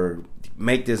or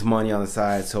make this money on the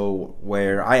side, so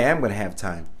where I am gonna have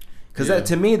time." Because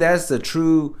to me, that's the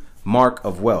true mark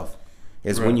of wealth.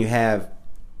 Is when you have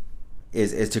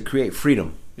is to create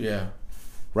freedom. Yeah.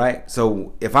 Right.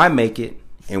 So if I make it,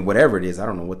 and whatever it is, I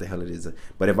don't know what the hell it is,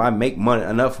 but if I make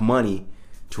enough money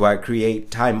to create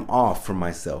time off for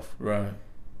myself. Right.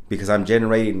 Because I'm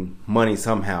generating money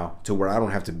somehow to where I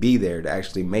don't have to be there to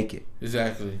actually make it.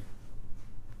 Exactly.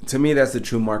 To me, that's the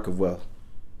true mark of wealth.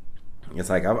 It's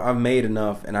like I've made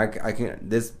enough, and I can.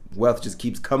 This wealth just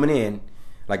keeps coming in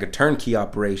like a turnkey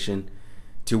operation,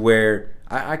 to where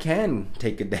I can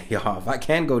take a day off. I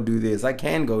can go do this. I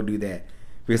can go do that,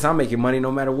 because I'm making money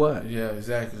no matter what. Yeah,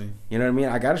 exactly. You know what I mean?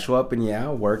 I got to show up, and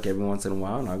I'll work every once in a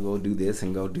while, and I'll go do this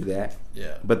and go do that.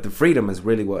 Yeah. But the freedom is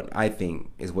really what I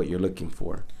think is what you're looking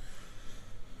for.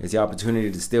 It's the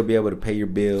opportunity to still be able to pay your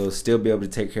bills, still be able to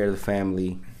take care of the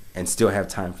family, and still have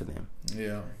time for them.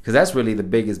 Yeah. Because that's really the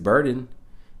biggest burden.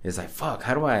 It's like, fuck,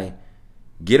 how do I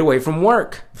get away from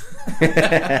work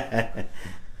and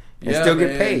still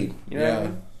get paid? You know what I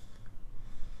mean?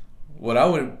 What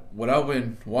I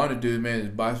would want to do, man, is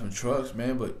buy some trucks,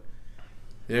 man. But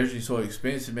they're just so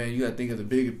expensive, man. You got to think of the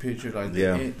bigger picture, like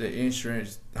the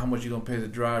insurance, how much you gonna pay the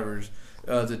drivers,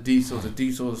 the diesels. The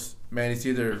diesels, man, it's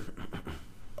either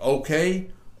okay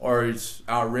or it's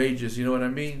outrageous. You know what I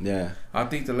mean? Yeah. I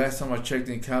think the last time I checked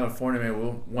in California, man,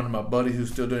 with one of my buddies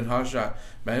who's still doing hot shot,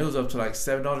 man, it was up to like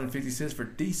 $7.50 for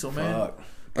diesel, man. Fuck.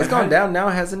 It's gone down now,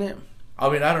 hasn't it? I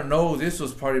mean, I don't know. This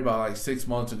was probably about like 6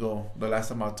 months ago, the last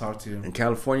time I talked to him. In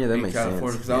California, that makes sense.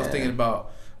 Because I was thinking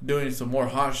about doing some more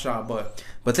hot shot, but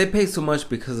they pay so much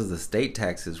because of the state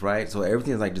taxes, right? So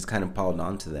everything's like just kind of piled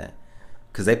onto that,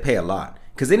 because they pay a lot.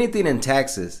 Because anything in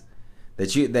taxes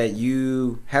that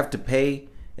you have to pay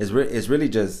is really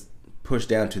just pushed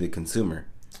down to the consumer.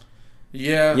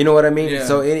 Yeah, you know what I mean. Yeah.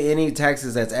 So any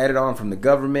taxes that's added on from the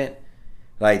government,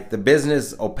 like the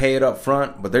business will pay it up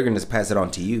front, but they're gonna just pass it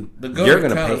on to you. The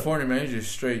government of California, man, is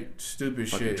just straight stupid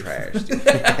shit. Trash.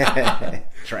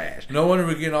 Trash. No wonder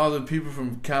we're getting all the people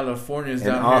from California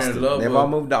down Austin. here in Lubbock. They've all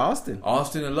moved to Austin.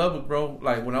 Austin and Lubbock, bro.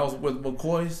 Like when I was with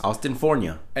McCoy's.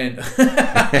 Austin-fornia. And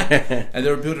and they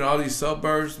were building all these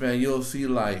suburbs, man. You'll see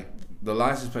like the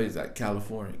license plates like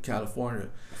California.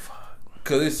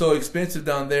 Because it's so expensive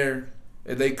down there.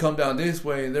 If they come down this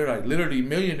way, they're like literally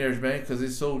millionaires, man, because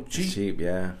it's so cheap. It's cheap,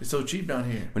 yeah. It's so cheap down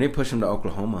here. When they push them to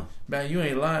Oklahoma. Man, you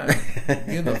ain't lying.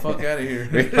 Get the fuck out of here.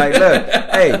 Like, look,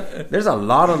 hey, there's a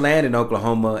lot of land in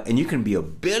Oklahoma, and you can be a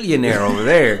billionaire over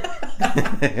there.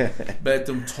 But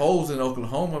them tolls in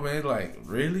Oklahoma, man, like,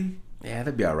 really? Yeah,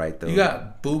 that'd be all right, though. You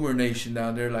got Boomer Nation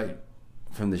down there, like,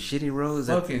 from the shitty roads.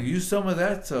 Fucking use some of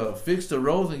that to fix the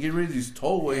roads and get rid of these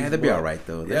tollways. Yeah, they'll be all right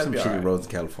though. There's some shitty right. roads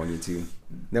in California too.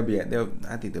 I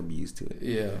think they'll be used to it.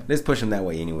 Yeah. Let's push them that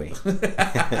way anyway.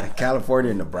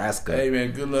 California, Nebraska. Hey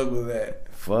man, good luck with that.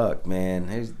 Fuck, man.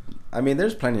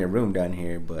 There's plenty of room down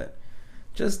here, but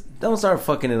just don't start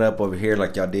fucking it up over here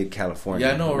like y'all did California.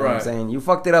 Yeah, I know, you know right? What I'm saying, you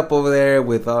fucked it up over there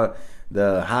with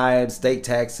the high state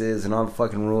taxes and all the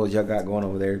fucking rules y'all got going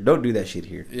over there. Don't do that shit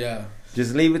here. Yeah.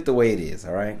 Just leave it the way it is,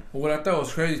 all right? What I thought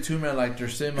was crazy too, man, like their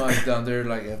semis down there,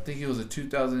 like I think it was a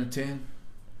 2010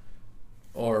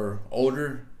 or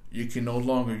older, you can no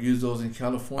longer use those in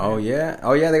California.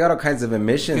 Oh yeah, they got all kinds of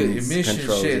emissions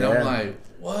controls. Shit. Yeah. I'm like,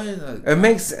 what? It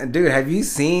makes, dude. Have you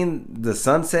seen the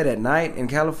sunset at night in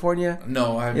California?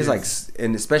 No, I haven't. It's like,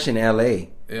 and especially in LA.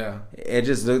 Yeah.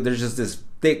 There's just this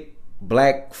thick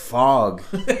black fog.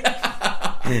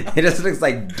 It just looks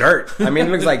like dirt. I mean, it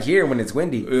looks like here when it's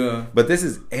windy. Yeah. But this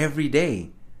is every day.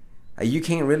 You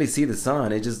can't really see the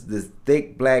sun. It's just this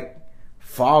thick black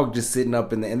fog just sitting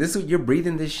up in there. And this is, you're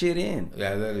breathing this shit in.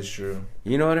 Yeah, that is true.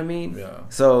 You know what I mean? Yeah.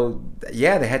 So,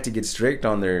 yeah, they had to get strict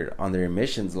on their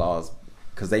emissions laws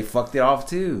because they fucked it off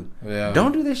too. Yeah.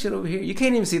 Don't do this shit over here. You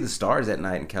can't even see the stars at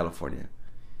night in California.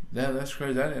 Yeah, that's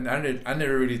crazy. I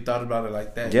never really thought about it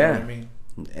like that. Yeah. You know what I mean?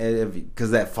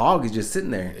 Because that fog is just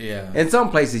sitting there. Yeah. In some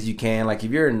places you can, like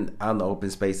if you're out in the open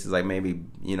spaces, like maybe,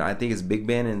 I think it's Big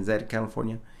Bend, and is that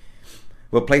California?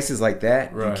 Well, places like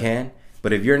that right. You can.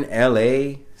 But if you're in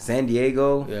LA, San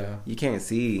Diego, yeah, you can't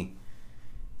see.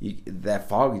 That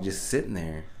fog is just sitting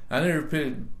there. I never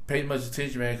paid much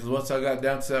attention, man, because once I got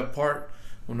down to that part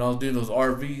when I was doing those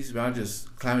RVs, man, I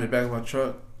just climbed in the back of my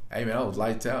truck. Hey man, I was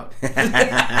lights out.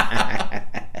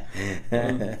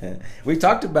 We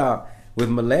talked about with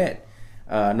Millette,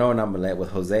 no, not Millette,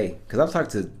 with Jose, because I've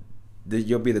talked to.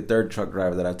 You'll be the third truck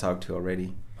driver that I've talked to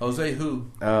already. Jose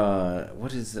who?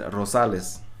 What is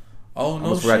Rosales? Oh no!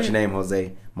 Almost forgot your name,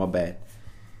 Jose. My bad.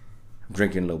 I'm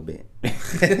drinking a little bit.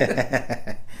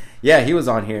 Yeah, he was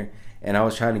on here, and I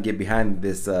was trying to get behind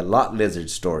this lot lizard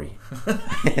story.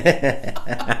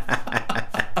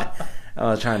 I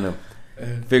was trying to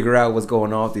figure out what's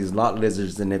going on with these lot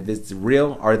lizards, and if it's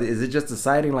real, or is it just a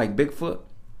sighting like Bigfoot,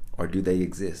 or do they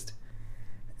exist?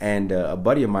 And a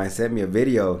buddy of mine sent me a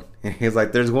video, and he was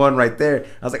like, "There's one right there."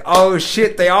 I was like, "Oh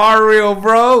shit, they are real,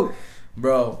 bro!"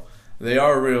 Bro, they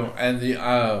are real, and the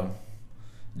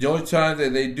only time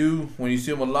that they do when you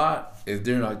see them a lot is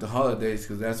during like the holidays,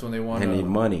 because that's when they want. They need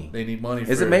money. They need money.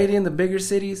 Is it made in the bigger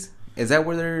cities? Is that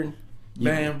where they're?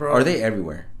 Man, bro. Are they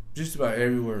everywhere? Just about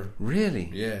everywhere. Really?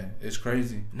 Yeah, it's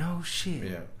crazy. No shit.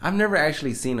 Yeah. I've never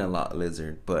actually seen a lot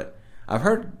lizard, but I've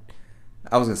heard.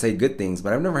 I was gonna say good things,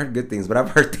 but I've never heard good things. But I've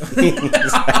heard things.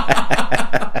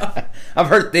 I've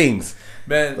heard things.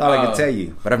 Man, that's all I can tell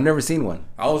you. But I've never seen one.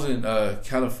 I was in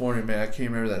California, man. I can't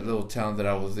remember that little town that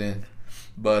I was in,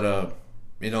 but I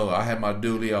had my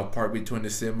dually. I parked between the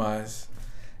semis,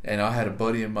 and I had a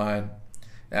buddy of mine.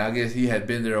 And I guess he had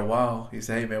been there a while. He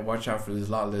said, "Hey man, watch out for this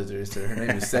lot lizard." He said, "Her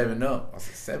name is 7-Up." I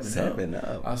said,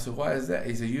 7-Up? I said, "Why is that?"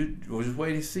 He said, "Well, just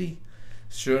wait and see."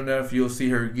 Sure enough, you'll see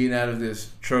her getting out of this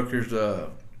trucker's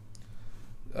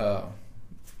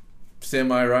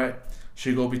semi, right?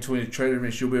 She'll go between the trailer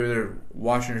and she'll be over there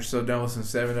washing herself down with some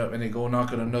 7-Up, and then go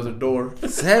knock on another door.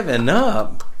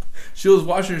 7-Up? She was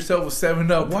washing herself with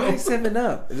 7-Up. Why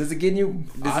 7-Up? Does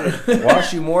it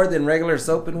wash you more than regular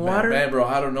soap and water? Man, bro,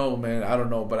 I don't know, man. I don't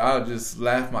know. But I just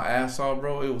laughed my ass off,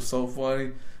 bro. It was so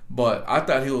funny. But I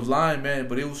thought he was lying, man.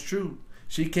 But it was true.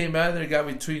 She came out there and got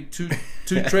between two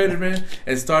trailers, man,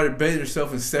 and started bathing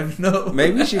herself in 7-Up.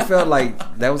 Maybe she felt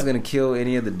like that was going to kill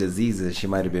any of the diseases she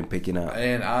might have been picking up.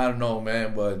 And I don't know,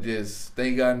 man. But just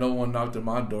thank God no one knocked on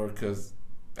my door, because...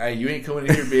 Hey, you ain't coming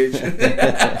in here, bitch.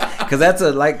 Because that's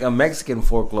like a Mexican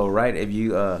folklore, right? If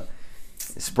you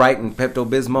Sprite and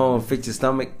Pepto-Bismol and fix your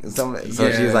stomach and something.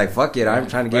 So she's like, fuck it, I'm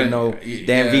trying to get no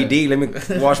damn VD. Let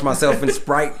me wash myself in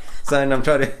Sprite. Son, I'm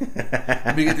trying to...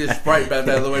 Let me get this Sprite back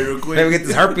out of the way real quick. Let me get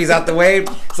this herpes out the way.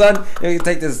 Son, let me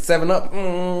take this 7-Up.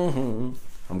 Mm-hmm.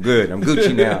 I'm good. I'm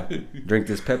Gucci now. Drink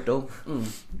this Pepto.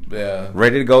 Yeah.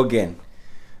 Ready to go again.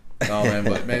 No, man,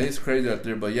 but man, it's crazy out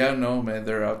there. But yeah, no, man,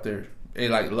 they're out there. Hey,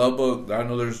 like Lubbock, I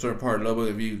know there's a certain part of Lubbock,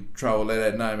 if you travel late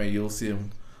at night, man, you'll see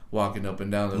them walking up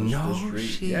and down the street.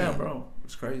 Shit. Yeah, bro.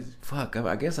 It's crazy. Fuck,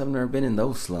 I guess I've never been in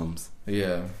those slums.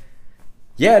 Yeah.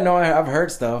 Yeah, no, I've heard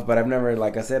stuff, but I've never,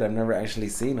 like I said, I've never actually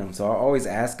seen them. So I always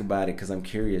ask about it because I'm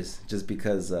curious. Just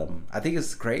because I think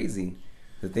it's crazy,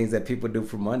 the things that people do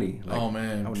for money. Like, oh,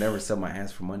 man. I would never sell my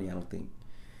ass for money, I don't think.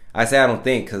 I say I don't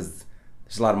think because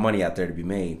there's a lot of money out there to be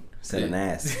made selling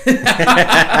ass.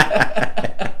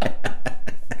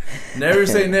 Never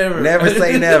say never. Never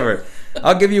say never.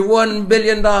 I'll give you $1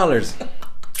 billion.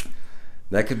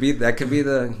 That could be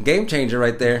the game changer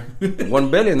right there.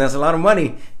 $1 billion. That's a lot of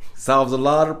money. Solves a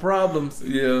lot of problems.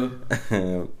 Yeah.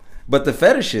 But the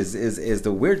fetishes is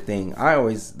the weird thing. I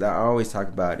always talk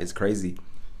about. It's crazy.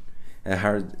 And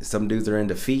how some dudes are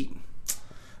into feet.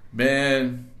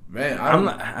 Man, I'm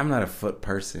not a foot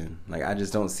person. Like I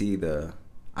just don't see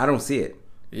I don't see it.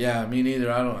 Yeah, me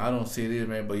neither. I don't see it either,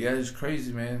 man. But yeah, it's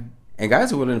crazy, man. And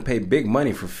guys are willing to pay big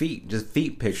money for feet, just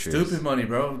feet pictures. Stupid money,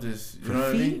 bro. Just you know what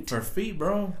I mean? For feet,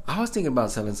 bro. I was thinking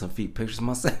about selling some feet pictures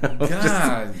myself.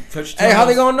 God, cut your hey, how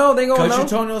they gonna know? They gonna know.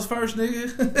 Cut your toenails first,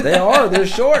 nigga. They are. They're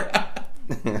short.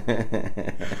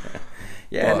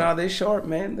 Yeah, no, they're short,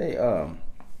 man. They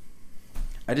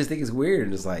I just think it's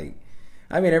weird. It's like,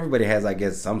 I mean, everybody has, I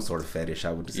guess, some sort of fetish.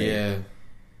 I would say. Yeah.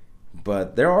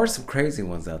 But there are some crazy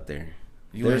ones out there.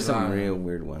 There's some lying. real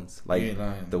weird ones, like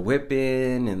the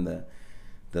whipping and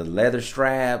the leather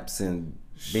straps and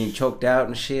being choked out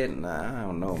and shit. And I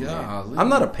don't know, man. I'm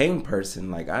not a pain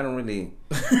person. Like I don't really.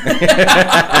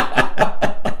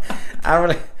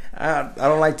 I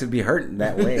don't like to be hurt in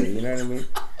that way. You know what I mean?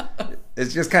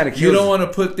 It's just kind of cute. You don't want to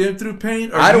put them through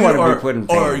pain, or I don't want to be put in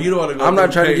pain, or you don't want to go. I'm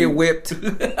not trying to get whipped.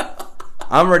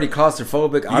 I'm already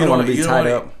claustrophobic. I don't want to be tied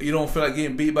up. You don't feel like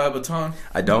getting beat by a baton?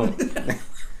 I don't.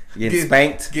 Getting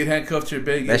spanked. Get handcuffed to your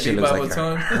bed. That shit looks like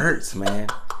it hurts, man.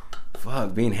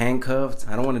 Fuck, being handcuffed.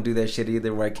 I don't want to do that shit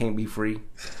either where I can't be free.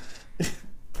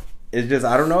 It's just,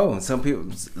 I don't know. Some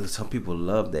people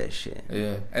love that shit.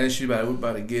 Yeah. And then she's like, we're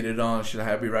about to get it on. She's like,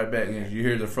 I'll be right back. And you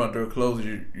hear the front door close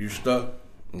and you're stuck.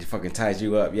 It fucking ties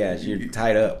you up. Yeah, you're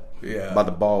tied up. Yeah. By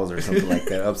the balls or something like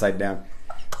that. Upside down.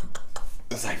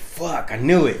 It's like, fuck, I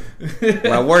knew it.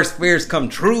 My worst fears come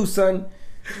true, son.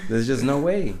 There's just no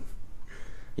way.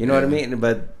 You know what I mean?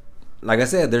 But like I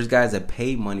said, there's guys that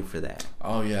pay money for that.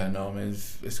 Oh yeah, no man,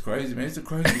 it's crazy, man. It's a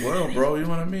crazy world, bro. You know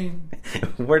what I mean?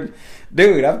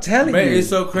 Dude, I'm telling you, man, it's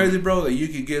so crazy, bro, that you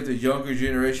can give the younger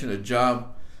generation a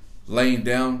job laying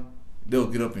down, they'll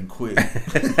get up and quit.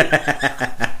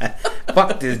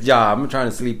 Fuck this job. I'm trying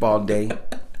to sleep all day.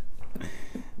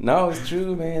 No, it's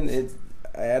true, man.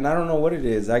 And I don't know what it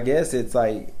is. I guess it's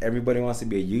like everybody wants to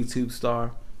be a YouTube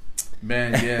star.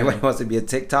 Man, yeah. Everybody wants to be a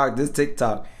TikTok. This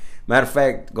TikTok. Matter of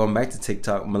fact, going back to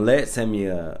TikTok, Millette sent me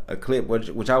a clip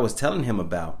which I was telling him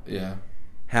about. Yeah.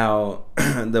 How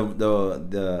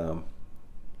the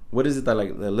what is it that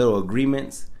like the little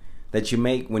agreements that you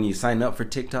make when you sign up for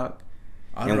TikTok?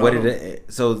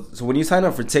 So when you sign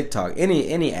up for TikTok,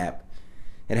 any app,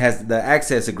 it has the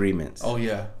access agreements. Oh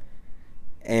yeah.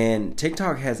 And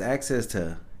TikTok has access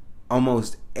to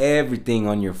almost everything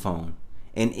on your phone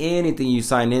and anything you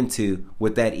sign into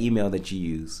with that email that you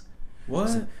use.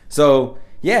 What? So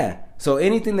yeah. So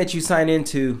anything that you sign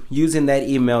into using that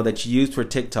email that you use for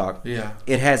TikTok, yeah,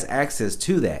 it has access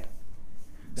to that.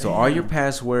 Damn. So all your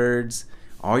passwords,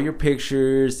 all your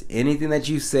pictures, anything that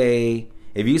you say,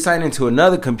 if you sign into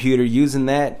another computer using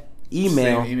that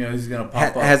email, is gonna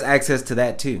pop up. Has access to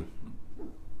that too.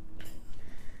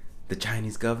 The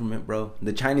Chinese government, bro.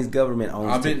 The Chinese government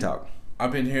owns TikTok.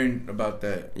 I've been hearing about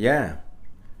that. Yeah.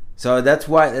 So that's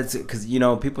why, because, you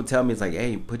know, people tell me, it's like,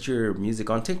 hey, put your music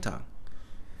on TikTok.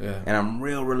 Yeah. And I'm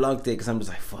real reluctant because I'm just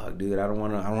like, fuck, dude, I don't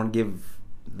want to give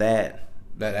that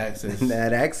access.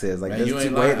 That access. Like, man,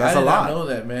 that's a lot. I did not know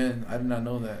that, man. I did not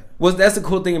know that. Well, that's the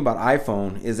cool thing about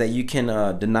iPhone is that you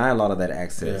can deny a lot of that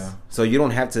access. Yeah. So you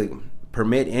don't have to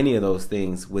permit any of those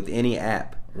things with any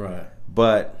app. Right.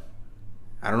 But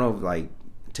I don't know, like,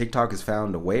 TikTok has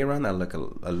found a way around that, like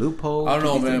a loophole. I don't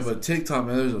know, man, but TikTok,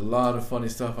 man, there's a lot of funny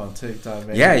stuff on TikTok,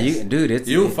 man. Yeah,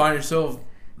 you'll find yourself,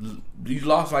 you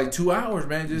lost like 2 hours,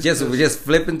 man. Just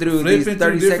flipping through these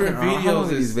 30-second videos. How long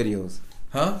are these videos?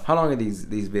 Huh? How long are these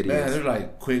videos? Man, they're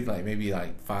like quick, like maybe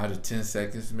like 5 to 10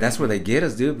 seconds. Maybe. That's where they get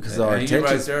us, dude, because our attention.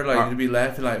 Right there, like you'd be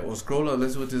laughing, like, well, scroll up,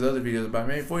 let's see what this other video is about.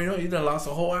 Man, before you know it, you done lost a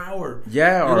whole hour.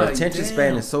 Yeah, our attention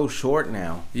span is so short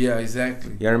now. Yeah,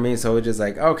 exactly. You know what I mean? So it's just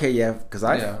like, okay, yeah, because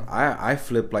I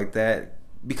flip like that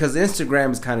because Instagram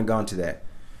has kind of gone to that.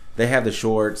 They have the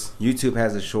shorts. YouTube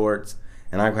has the shorts.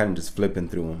 And I'm kind of just flipping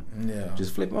through them. Yeah.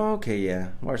 Just flip. Oh, okay,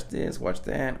 yeah. Watch this. Watch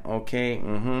that. Okay.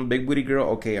 Big booty girl.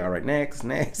 Okay. All right. Next.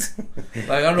 Like,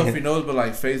 I don't know if you know, but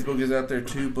like Facebook is out there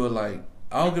too. But like,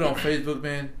 I'll get on Facebook,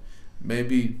 man,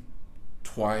 maybe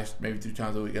twice, maybe 3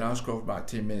 times a week, and I'll scroll for about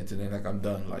 10 minutes, and then like I'm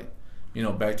done. Like, you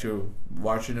know, back to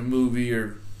watching a movie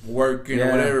or working or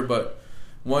whatever. But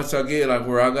once I get like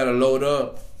where I gotta load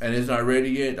up and it's not ready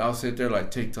yet, I'll sit there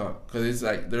like TikTok because it's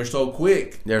like they're so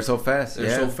quick. They're so fast.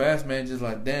 They're so fast, man. Just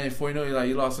like damn, before you know,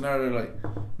 you lost an hour. They're like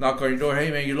knock on your door.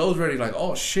 Hey, man, your load's ready. Like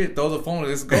oh shit, throw the phone.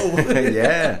 Let's go.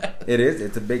 Yeah, it is.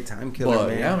 It's a big time killer, but,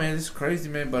 man. Yeah, man, it's crazy,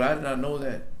 man. But I did not know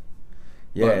that.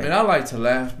 Yeah, but, man, I like to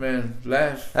laugh, man.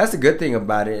 Laugh. That's the good thing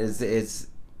about it. Is it's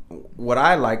what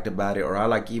I liked about it, or I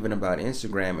like even about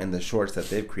Instagram and the shorts that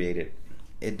they've created.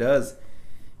 It does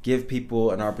give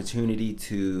people an opportunity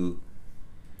to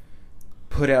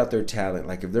put out their talent.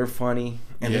 Like if they're funny,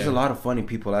 and there's a lot of funny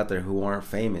people out there who aren't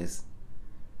famous.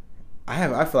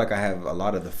 I feel like I have a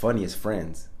lot of the funniest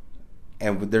friends,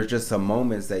 and there's just some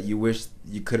moments that you wish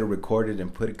you could have recorded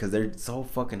and put it because they're so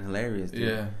fucking hilarious, dude.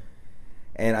 Yeah.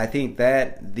 And I think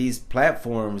that these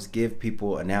platforms give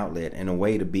people an outlet and a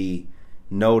way to be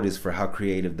noticed for how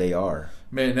creative they are.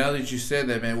 Man, now that you said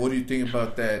that, man, what do you think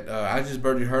about that? I just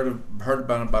barely heard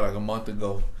about him about like a month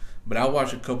ago. But I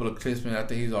watched a couple of clips, man. I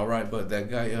think he's all right. But that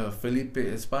guy, Felipe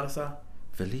Esparza.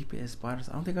 Felipe Esparza?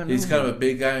 I don't think I know He's him. kind of a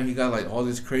big guy, and he got like all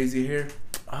this crazy hair.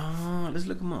 Let's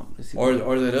look him up. Let's see. Or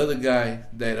that other guy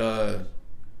that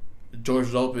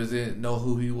George Lopez didn't know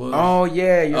who he was. Oh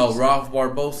yeah. Ralph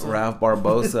Barbosa. Ralph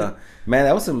Barbosa. Man,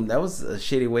 that was a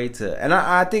shitty way to. And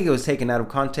I think it was taken out of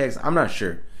context. I'm not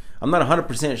sure. I'm not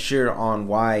 100% sure on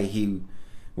why he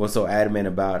was so adamant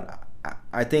about.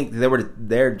 I think they were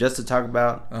there just to talk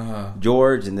about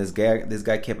George, and this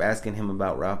guy kept asking him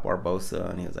about Ralph Barbosa,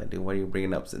 and he was like, "Dude, what are you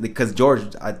bringing up?" Because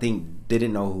George, I think,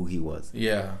 didn't know who he was.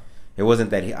 Yeah, it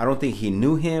wasn't that I don't think he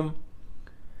knew him.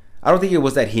 I don't think it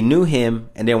was that he knew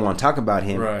him and didn't want to talk about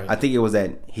him. Right. I think it was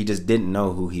that he just didn't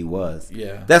know who he was.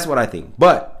 Yeah, that's what I think.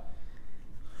 But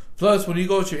plus, when you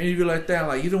go to an interview like that,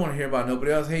 like you don't want to hear about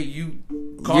nobody else. Hey, you're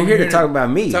here to talk about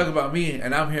me. Talk about me,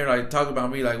 and I'm here like talk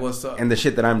about me. Like what's up? And the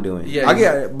shit that I'm doing. Yeah, I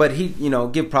get it, but he,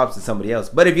 give props to somebody else.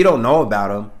 But if you don't know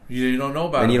about him, you don't know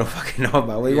about him. Then you don't fucking know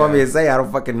about him. What do you want me to say? I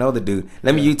don't fucking know the dude.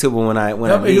 Let me YouTube him when I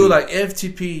he was like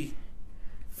FTP.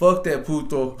 Fuck that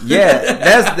puto. Yeah,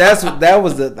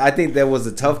 I think that was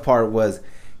the tough part. Was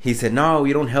he said, no,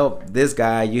 you don't help this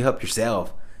guy. You help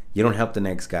yourself. You don't help the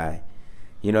next guy.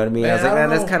 You know what I mean? Man, I was like,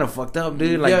 man, that's kind of fucked up,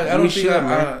 dude. Like, yeah, I don't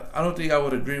think I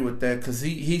would agree with that because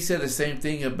he said the same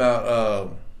thing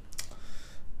about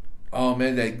oh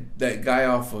man, that guy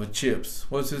off of Chips.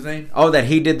 What's his name? Oh, that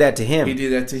he did that to him. He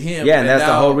did that to him. Yeah, and that's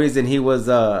the whole reason he was.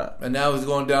 And now he's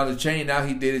going down the chain. Now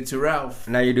he did it to Ralph.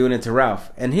 Now you're doing it to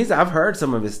Ralph, and I've heard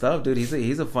some of his stuff, dude.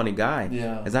 He's a funny guy.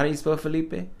 Yeah. Is that how you spell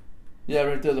Felipe? Yeah,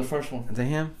 right there, the first one. Is that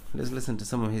him? Let's listen to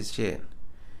some of his shit.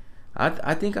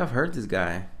 I think I've heard this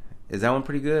guy. Is that one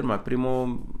pretty good? My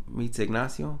primo meets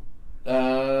Ignacio.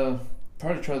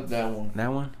 Probably tried that one.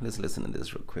 That one. Let's listen to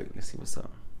this real quick. Let's see what's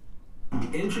up.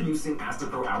 Introducing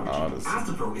Astapro Allergy.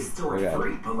 Astapro is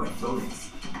steroid-free, unlike Flonase.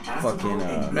 Fucking,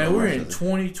 man, we're in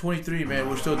 2023, man.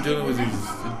 We're still dealing with these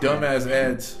dumbass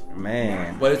ads.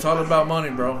 Man. But it's all about money,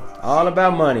 bro. All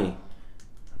about money.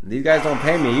 These guys don't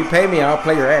pay me. You pay me, I'll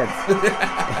play your ads.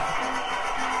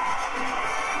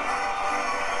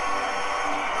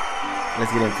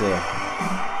 Let's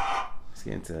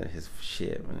get into his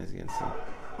shit. Let's get into.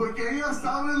 Porque ella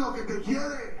sabe lo que te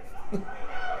quiere.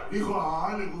 Dijo,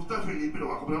 le gusta Felipe, lo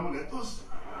va a comprar boletos.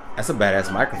 That's a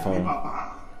badass microphone.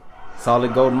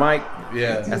 Solid gold mic.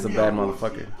 Yeah. That's a bad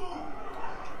motherfucker.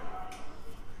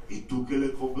 ¿Y tú qué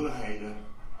le compras a ella?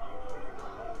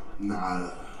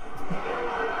 Nada.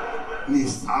 Ni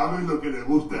sabes lo que le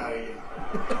gusta a ella.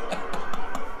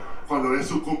 Cuando es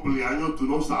su cumpleaños, tú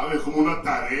no sabes, como una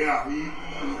tarea.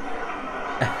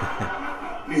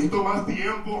 Necesito más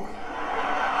tiempo.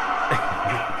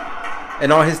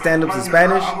 And all his stand-ups in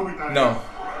Spanish? No.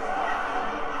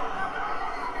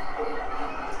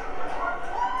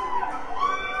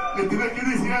 Le tienes que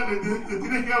decir, le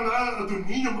tienes que hablar a tus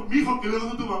niños, mijo, ¿qué le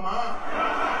gusta a tu mamá?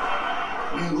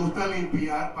 Le gusta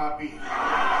limpiar, papi.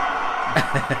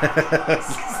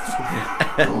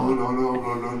 No.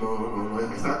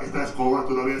 Esta escoba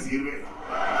todavía sirve.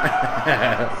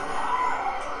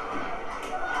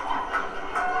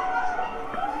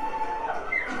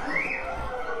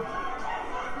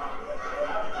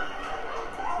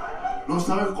 No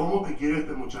sabes cómo te quiere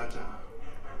esta muchacha.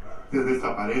 Te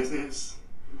desapareces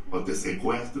o te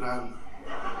secuestran.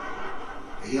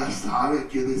 Ella sabe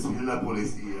qué decirle a la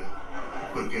policía.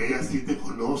 Porque ella sí te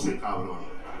conoce, cabrón.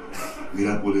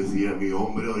 Mira, policía, mi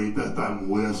hombre ahorita está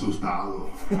muy asustado.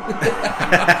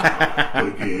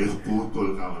 Porque es puto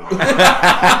el cabrón.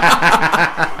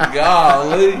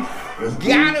 Golly. Es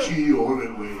muy chillón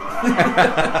el güey.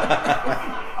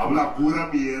 Habla pura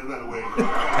mierda el güey.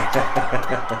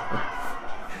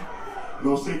 No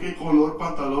No sé qué color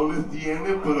pantalones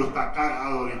tiene, pero está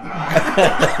cagado ahorita.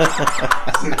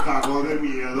 Se cagó de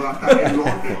miedo, hasta el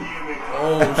norte tiene.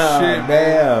 Oh shit,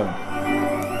 damn.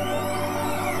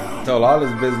 Told all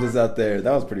his business out there.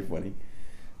 That was pretty funny.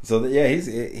 So yeah,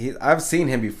 he's I've seen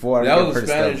him before. That was a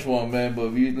Spanish one, man. But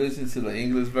if you listen to the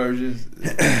English versions,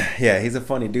 yeah, he's a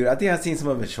funny dude. I think I've seen some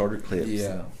of his shorter clips.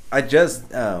 Yeah, I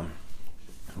just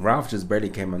Ralph just barely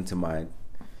came onto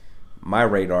my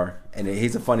radar, and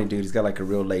he's a funny dude. He's got like a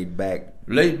real laid back,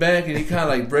 and he kind of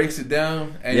like breaks it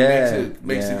down and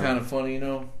makes it kind of funny, you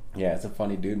know. Yeah, it's a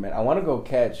funny dude, man. I want to go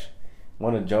catch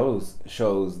one of Joe's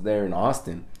shows there in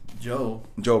Austin. Joe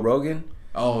Rogan.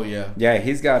 Oh yeah, yeah.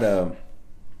 He's got a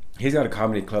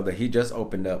comedy club that he just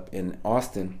opened up in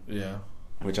Austin. Yeah,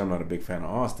 which I'm not a big fan of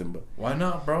Austin, but why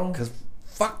not, bro? Because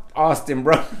fuck Austin,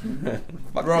 bro.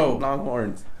 Fuck bro,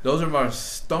 Longhorns. Those are my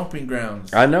stomping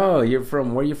grounds. I know. You're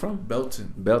from where? You from?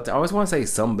 Belton. I always want to say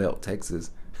Sunbelt,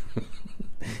 Texas. I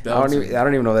don't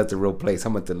even know if that's a real place.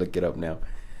 I'm going to look it up now.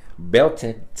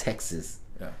 Belton, Texas.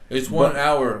 Yeah, it's 1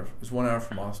 hour. It's 1 hour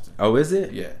from Austin. Oh, is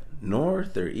it? Yeah.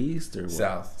 North or east or what?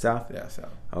 South? Yeah, south.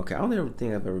 Okay, I don't ever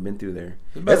think I've ever been through there.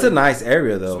 It's a nice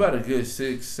area though. It's about a good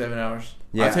 6-7 hours.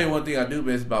 Yeah. I'll tell you one thing I do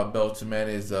miss about Belton, man,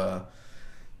 is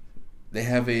they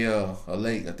have a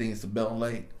lake. I think it's the Belton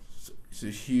Lake. It's a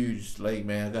huge lake,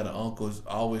 man. I got an uncle who's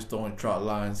always throwing trout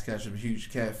lines, catching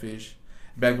huge catfish.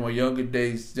 Back in my younger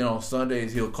days, you know, on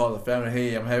Sundays he'll call the family,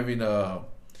 "Hey, I'm having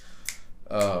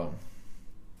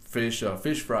fish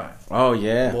fry." Oh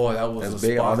yeah, boy, that was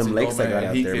big. All them lakes I got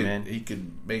out there, man. He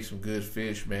could make some good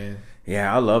fish, man.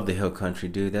 Yeah, I love the hill country,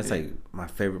 dude. That's like my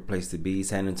favorite place to be.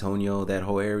 San Antonio, that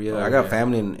whole area. I got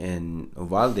family in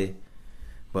Uvalde,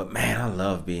 but man, I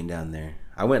love being down there.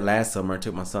 I went last summer. I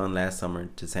took my son last summer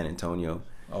to San Antonio.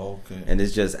 Oh, okay. And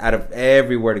it's just out of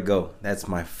everywhere to go. That's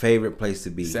my favorite place to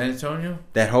be. San Antonio?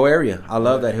 That whole area. I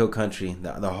love that hill country.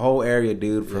 The whole area,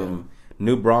 dude, from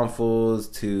New Braunfels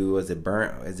to is it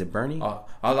Bernie?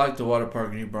 I like the water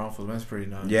park in New Braunfels. That's pretty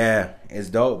nice. Yeah, it's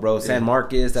dope, bro. San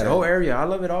Marcos, that whole area. I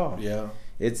love it all. Yeah.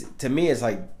 It's to me it's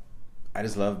like I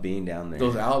just love being down there.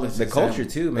 Those outlets. The culture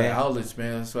too, man. The outlets,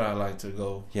 man. That's where I like to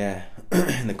go. Yeah.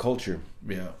 And the culture.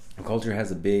 Yeah. The culture has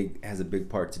a big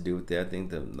part to do with it. I think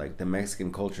the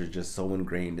Mexican culture is just so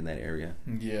ingrained in that area.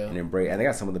 Yeah. And embrace. They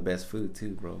got some of the best food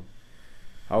too, bro.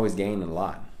 I always gain a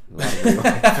lot of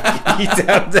eat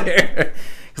out there.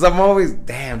 Cause I'm always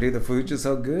damn, dude. The food's just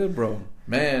so good, bro.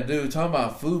 Man, dude, talking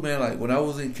about food, man. Like when I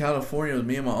was in California with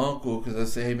me and my uncle, because I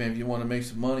said, hey man, if you want to make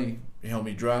some money, you help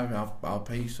me drive, I'll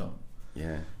pay you something.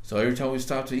 Yeah. So every time we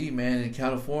stop to eat, man, in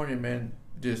California, man,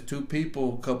 just two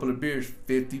people, a couple of beers,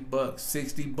 $50,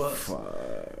 $60. Fuck.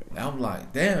 I'm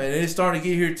like, damn, and it started to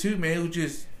get here too, man. It was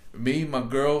just me, my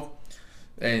girl,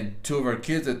 and two of our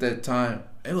kids at that time.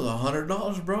 It was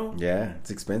 $100, bro. Yeah, it's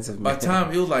expensive, man. By the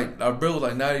time it was like our bill was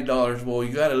like $90. Well,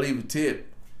 you gotta leave a tip.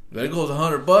 There goes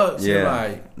 $100. Yeah.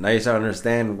 Like, now you start to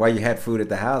understand why you had food at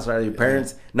the house, right? Your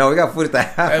parents? No, we got food at the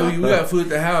house. Hey, we got food at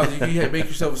the house. You can make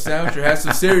yourself a sandwich or have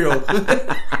some cereal.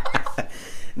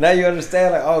 Now you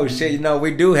understand, like, oh shit,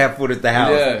 we do have food at the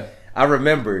house. Yeah. I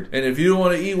remembered. And if you don't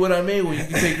want to eat what I made, well, you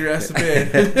can take your ass to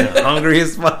bed. Hungry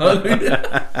as fuck.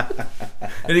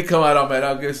 And he come out, oh man,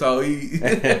 I guess I'll eat.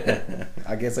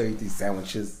 I guess I'll eat these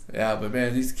sandwiches. Yeah, but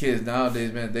man, these kids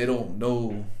nowadays, man, they don't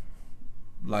know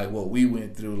like what we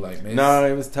went through. Like, man, no,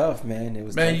 it was tough, man. It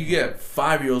was man, tough. you get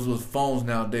 5-year-olds with phones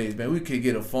nowadays, man. We could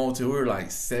get a phone till we were like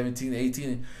 17,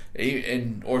 18,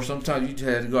 and or sometimes you just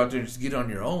had to go out there and just get it on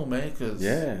your own, man, because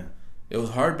it was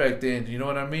hard back then. You know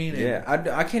what I mean? Yeah,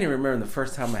 I can't even remember the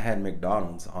first time I had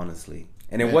McDonald's, honestly,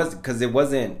 and it was because it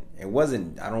wasn't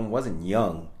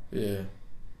young. Yeah.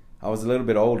 I was a little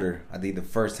bit older. I think the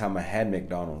first time I had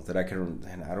McDonald's I don't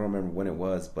remember when it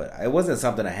was, but it wasn't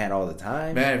something I had all the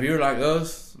time. Man, if you're like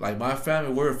us, like my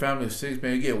family, we're a family of 6,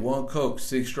 man. You get 1 Coke,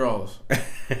 6 straws.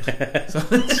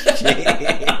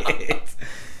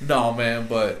 No, man,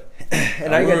 but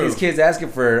and I got these kids asking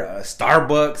for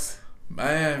Starbucks,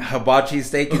 man, hibachi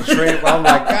steak and shrimp. I'm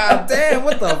like, God damn,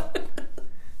 what the?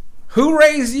 Who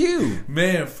raised you,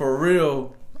 man? For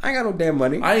real. I ain't got no damn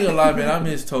money. I ain't gonna lie, man. I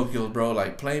miss Tokyo, bro.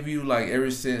 Like Plainview, like ever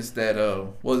since that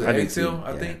was it Exil,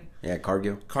 I think. Yeah,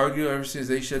 Cargill. Ever since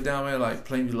they shut down, man, like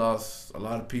Plainview lost a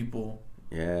lot of people.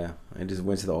 Yeah, I just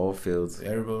went to the oil fields.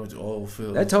 Everybody went to oil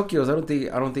fields. That Tokyo's, I don't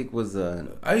think was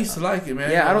I used to like it,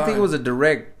 man. Yeah, I don't think it was a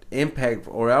direct impact,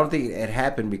 or I don't think it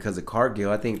happened because of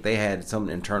Cargill. I think they had some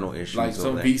internal issues, like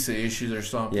some visa issues or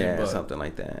something. Yeah, something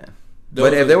like that.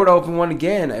 But if they were to open one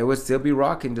again, it would still be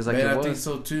rocking just like it was. I think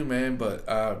so too, man. But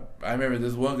I remember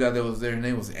this one guy that was there. His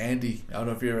name was Andy. I don't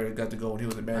know if you ever got to go when he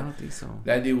was a man. I don't think so.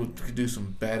 That dude could do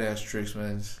some badass tricks,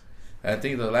 man. I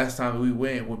think the last time we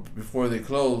went before they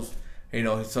closed, you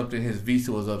know, his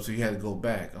visa was up, so he had to go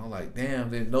back. I'm like,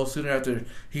 damn. Then no sooner after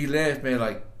he left, man,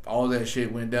 like all that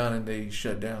shit went down and they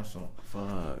shut down. So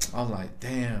fuck. I'm like,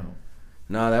 damn.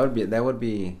 No, that would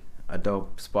be a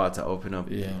dope spot to open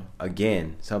up. Yeah.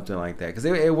 Again, something like that, because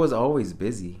it was always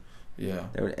busy. Yeah.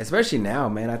 Especially now,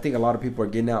 man. I think a lot of people are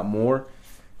getting out more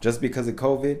just because of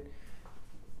COVID.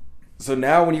 So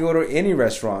now when you go to any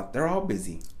restaurant, they're all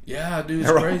busy. Yeah, dude, it's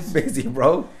they're crazy. all busy,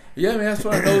 bro. Yeah, man, that's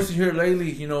what I noticed here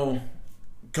lately, you know,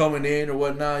 coming in or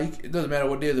whatnot. It doesn't matter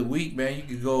what day of the week, man. You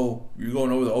could go, you're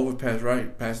going over the overpass,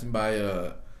 right? Passing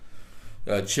by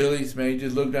Chili's, man. You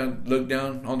just look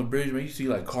down on the bridge, man. You see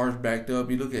like cars backed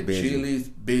up. You look at busy. Chili's,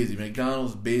 busy.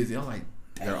 McDonald's, busy. I'm like,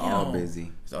 damn. They're all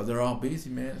busy. So they're all busy,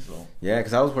 man. So yeah,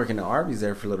 because I was working at Arby's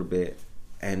there for a little bit,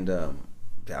 and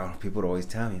people would always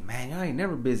tell me, man, y'all ain't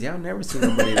never busy. I've never seen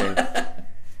nobody there.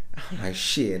 I'm like,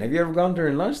 shit, have you ever gone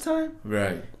during lunchtime?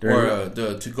 Right. Or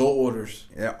the to-go orders.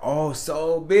 They're all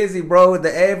so busy, bro.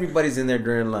 Everybody's in there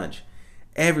during lunch.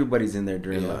 Everybody's in there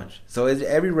during lunch. So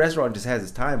every restaurant just has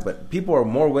its time, but people are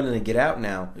more willing to get out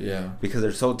now. Yeah. Because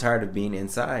they're so tired of being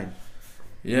inside.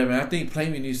 Yeah, man. I think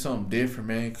Plainview needs something different,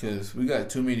 man, because we got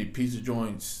too many pizza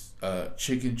joints,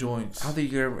 chicken joints. I don't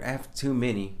think you're going to have too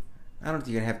many. I don't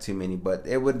think you're going to have too many, but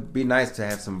it would be nice to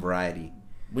have some variety.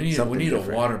 We need a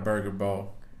Whataburger,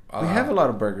 bro. We have a lot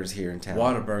of burgers here in town.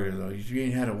 Whataburger, though. You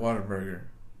ain't had a Whataburger.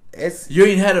 You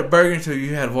ain't had a burger until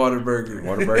you had Whataburger.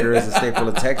 Whataburger is a staple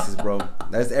of Texas, bro.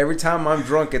 That's every time I'm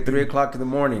drunk at 3 o'clock in the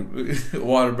morning.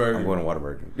 Whataburger. I'm going to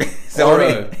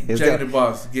Whataburger. Check the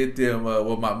box. Get them,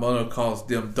 what my mother calls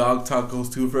them dog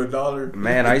tacos, 2 for $1.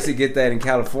 Man, I used to get that in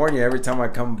California every time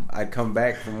I'd come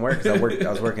back from work, because I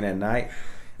was working at night.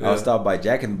 I would stop by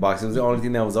Jack in the Box. It was the only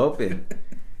thing that was open.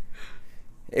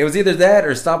 It was either that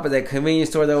or stop at that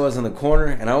convenience store that was on the corner,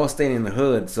 and I was staying in the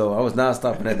hood, so I was not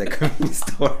stopping at that convenience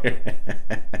store.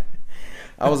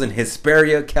 I was in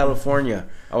Hesperia, California.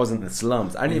 I was in the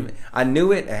slums. I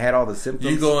knew it. I had all the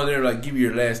symptoms. You go in there like, give me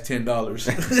your last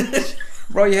 $10.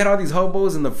 Bro, you had all these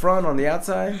hobos in the front on the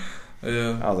outside.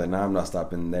 Yeah. I was like, nah, I'm not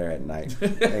stopping there at night.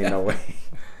 Ain't no way.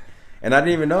 And I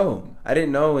didn't even know. I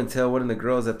didn't know until one of the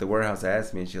girls at the warehouse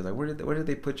asked me, and she was like, where did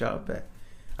they put you up at?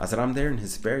 I said, I'm there in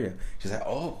Hesperia. She's like,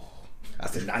 oh. I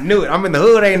said, I knew it. I'm in the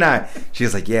hood, ain't I? She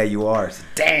was like, yeah, you are. I said,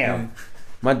 damn.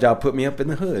 My job put me up in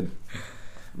the hood.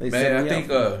 Man, I think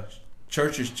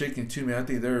Church's Chicken, too, man. I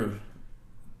think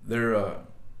they're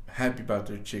happy about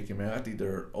their chicken, man. I think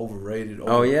they're overrated.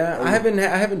 I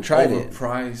haven't tried it.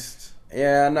 Overpriced.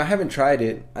 Yeah, no, I haven't tried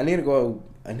it. I need to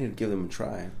give them a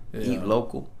try. Yeah. Eat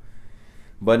local.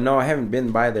 But no, I haven't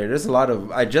been by there. There's a lot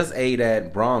of... I just ate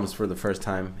at Brahms for the first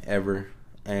time ever.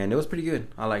 And it was pretty good.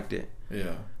 I liked it.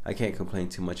 Yeah. I can't complain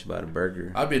too much about a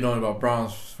burger. I've been knowing about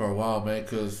Brahms for a while, man,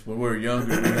 because when we were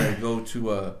younger, we had to go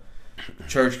to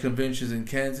church conventions in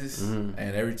Kansas. Mm-hmm.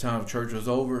 And every time church was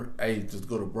over, hey, just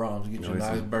go to Brahms. Get your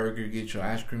nice burger, get your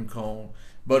ice cream cone.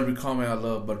 Buttery pecan, man, I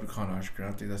love buttery pecan ice cream.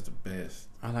 I think that's the best.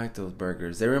 I like those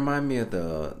burgers. They remind me of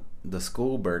the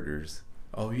school burgers.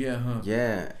 Oh yeah, huh?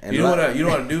 Yeah. And you know what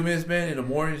I do miss, man? In the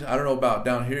mornings, I don't know about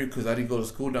down here because I didn't go to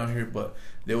school down here, but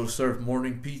they would serve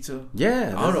morning pizza.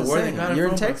 Yeah, I don't know where they got it from. You're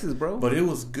in Texas, bro. But it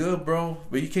was good, bro.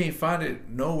 But you can't find it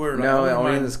nowhere. No,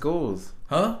 only in the schools.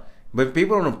 Huh? But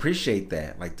people don't appreciate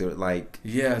that. Like they're like,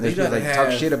 yeah, they just like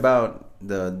talk shit about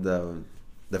the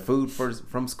food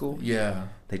from school. Yeah.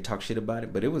 They talk shit about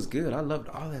it, but it was good. I loved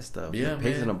all that stuff. Yeah, the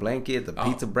pigs in a blanket, the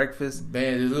pizza breakfast.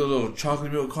 Man, there's little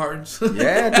chocolate milk cartons.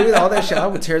 Yeah, dude, all that shit. I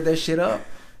would tear that shit up.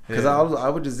 Because I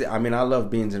would just, I mean, I love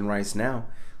beans and rice now.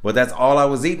 But that's all I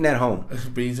was eating at home.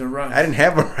 Beans and rice. I didn't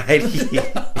have variety.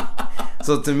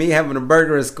 So to me, having a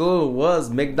burger at school was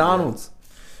McDonald's.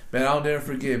 Yeah. Man, I'll never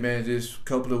forget, man, just a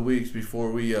couple of weeks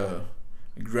before we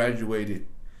graduated.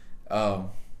 I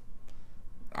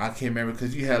can't remember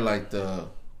because you had like the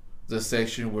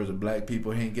section where the black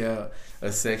people hang out,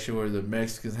 a section where the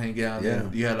Mexicans hang out, yeah.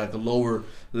 And you had like a lower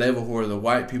level where the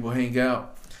white people hang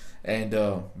out. And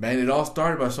man, it all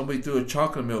started by somebody threw a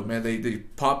chocolate milk, man. They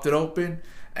popped it open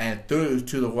and threw it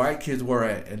to the white kids were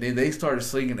at, and then they started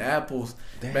slinging apples.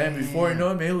 Damn. Man, before you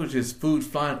know it, man, it was just food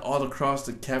flying all across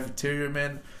the cafeteria,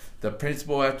 man. The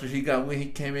principal, after he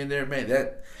came in there, man,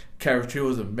 that cafeteria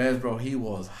was a mess, bro. He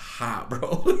was hot,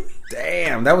 bro.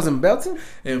 Damn, that was in Belton?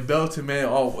 In Belton,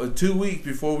 man. 2 weeks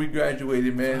before we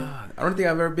graduated, man. I don't think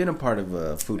I've ever been a part of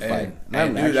a food fight.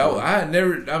 And dude,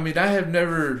 I have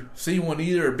never seen one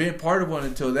either or been part of one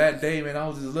until that day, man. I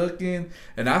was just looking,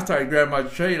 and I started grabbing my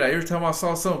tray. Like, every time I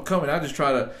saw something coming, I just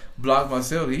try to block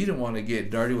myself. He didn't want to get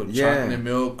dirty with chocolate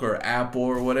milk or apple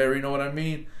or whatever, you know what I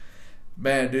mean?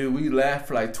 Man, dude, we laughed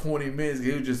for like 20 minutes.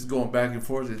 He was just going back and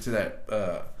forth until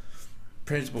that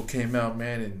principal came out,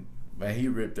 man, and man, he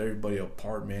ripped everybody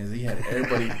apart, man. He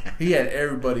had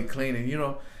everybody cleaning, you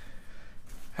know.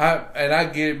 And I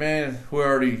get it, man. We're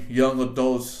already young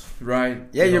adults, right?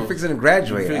 Yeah, you're fixing to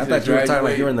graduate. I thought you were talking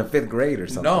like you were in the 5th grade or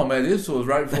something. No, man, this was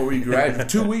right before we graduated.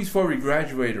 2 weeks before we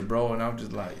graduated, bro. And I'm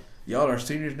just like, y'all are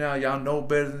seniors now. Y'all know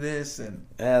better than this. And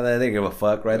yeah, they didn't give a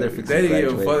fuck, right? They're fixing to graduate. They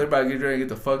didn't give a fuck. Everybody get ready to get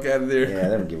the fuck out of there. Yeah,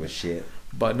 they don't give a shit.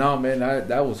 But no, man,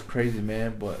 that was crazy,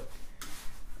 man. But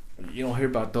you don't hear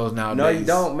about those nowadays. No, you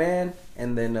don't, man.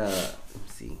 And then, let's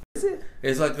see. Is it?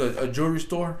 It's like a jewelry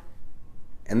store.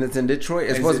 And it's in Detroit.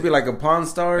 It's supposed to be like a Pawn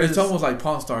Stars. It's almost like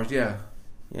Pawn Stars, yeah.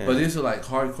 Yeah. But these are like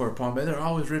hardcore pawn. Man, they're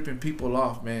always ripping people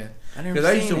off, man. Because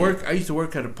I used to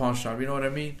work at a pawn shop. You know what I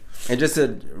mean? And just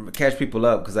to catch people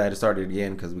up, because I had to start it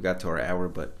again because we got to our hour.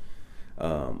 But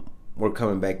we're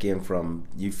coming back in from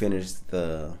you finished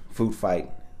the food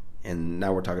fight, and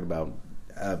now we're talking about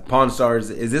Pawn Stars.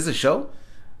 Is this a show?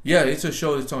 Yeah, it's a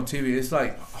show that's on TV. It's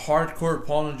like hardcore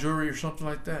pawn and jewelry or something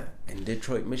like that. In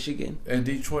Detroit, Michigan. In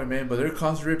Detroit, man. But they're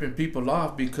constantly ripping people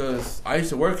off because I used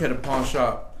to work at a pawn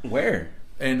shop. Where?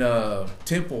 In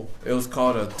Temple. It was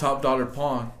called a Top Dollar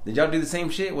Pawn. Did y'all do the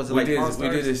same shit? Was it we did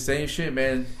the same shit,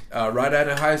 man. Right out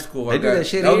of high school. That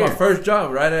was my first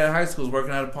job. Right out of high school, was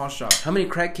working at a pawn shop. How many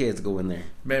crack kids go in there?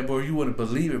 Man, boy, you wouldn't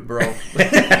believe it, bro.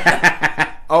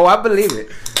 Oh, I believe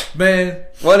it. Man.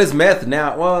 Well, it's meth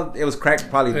now. Well, it was crack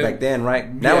probably back then,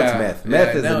 right? Now it's meth.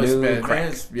 Meth is the new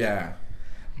crack. Yeah.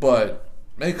 But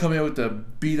they come in with the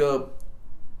beat up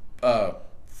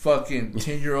fucking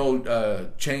 10-year-old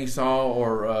chainsaw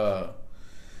or a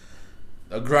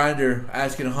grinder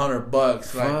asking $100. Like,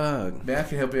 fuck. Man, I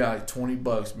can help you out like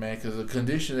 $20, man, because the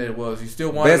condition that it was, you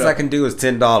still want. Best I can do is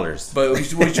 $10. But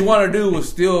what you want to do was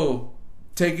still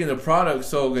taking the product.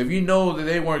 So if you know that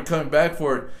they weren't coming back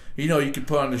for it, you know you can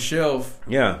put on the shelf.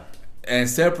 Yeah. And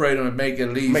separate them and make at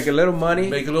least make a little money.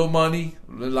 Make a little money.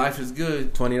 Life is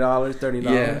good. $20, $30.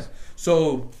 Yeah.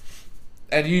 So,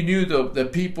 and you knew the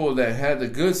people that had the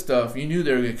good stuff. You knew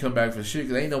they were gonna come back for shit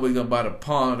because ain't nobody gonna buy the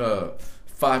pawn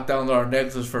 $5,000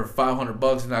 necklace for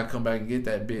 $500 and not come back and get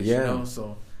that bitch. Yeah. You know.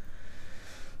 So,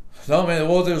 no man.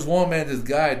 Well, there's one man. This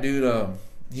guy, dude.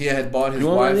 He had bought his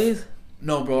wife. One of these?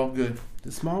 No, bro. I'm good.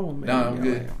 The small one, man. No, I'm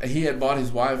good. Yeah. He had bought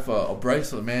his wife a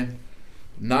bracelet, man.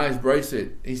 Nice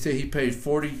bracelet. He said he paid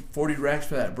 40 racks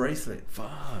for that bracelet.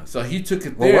 Fuck. So he took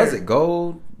it there. What was it?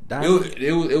 Gold? Diamond?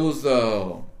 It was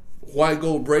white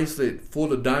gold bracelet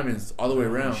full of diamonds all the way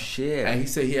around. Shit. And he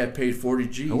said he had paid 40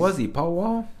 G's. Who was he? Paul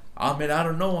Wall? I mean, I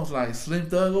don't know. It's like Slim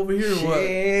Thug over here or what?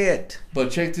 Shit.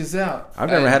 But check this out. I've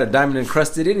never had a diamond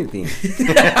encrusted anything.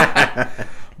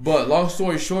 But long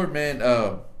story short, man,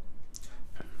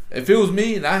 if it was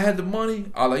me and I had the money,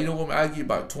 you know what, I'd give you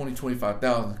about 20,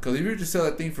 25,000. Because if you just sell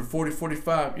that thing for 40,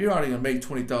 45, you're already gonna make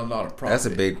 $20,000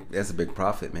 profit. That's a big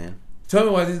profit, man. Tell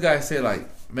me why these guys say like,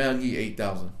 man, I'll give you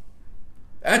 8,000.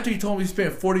 After he told me he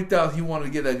spent 40,000, he wanted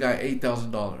to give that guy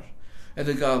 $8,000. And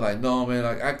the guy was like, no, man,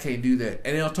 like I can't do that.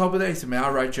 And then on top of that, he said, man,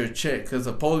 I'll write you a check. Because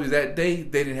supposedly that day,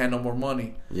 they didn't have no more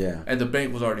money. Yeah. And the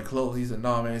bank was already closed. He said,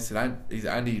 no, man,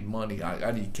 I need money.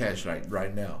 I need cash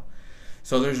right now.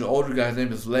 So there's an older guy, his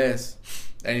name is Les,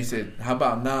 and he said, how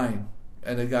about 9?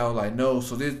 And the guy was like, no.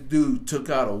 So this dude took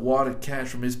out a wad of cash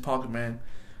from his pocket, man,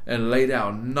 and laid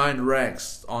out 9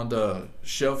 racks on the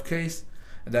shelf case.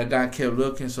 And that guy kept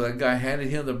looking, so that guy handed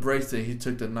him the bracelet. He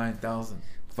took the 9,000.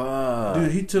 Fuck.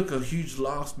 Dude, he took a huge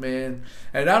loss, man.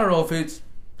 And I don't know if it's,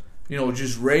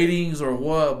 just ratings or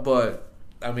what, but,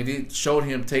 I mean, it showed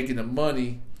him taking the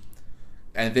money,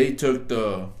 and they took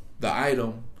the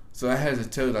item. So that has to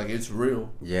tell you, like, it's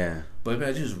real. Yeah. But,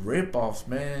 man, just rip-offs,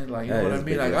 man. Like, you know what I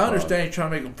mean? Like, I understand you're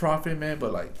trying to make a profit, man,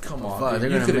 but, like, come on.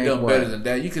 Dude. You could have done better than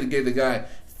that. You could have gave the guy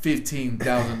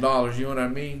 $15,000, you know what I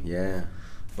mean? Yeah.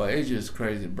 But it's just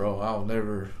crazy, bro. I'll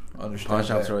never understand pawn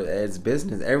shops are it's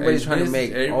business. Everybody's trying to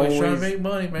make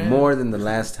money, man. More than the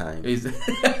last time. You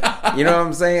know what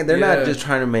I'm saying? They're not just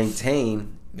trying to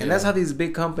maintain. And that's how these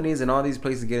big companies and all these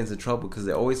places get into trouble, because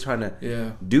they're always trying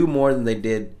to do more than they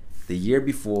did the year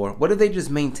before. What if they just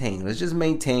maintain? Let's just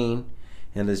maintain,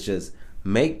 and let's just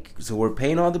make. So we're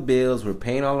paying all the bills, we're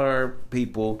paying all our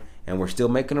people, and we're still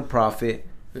making a profit.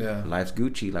 Yeah, life's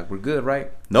Gucci, like we're good,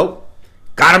 right? Nope,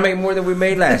 gotta make more than we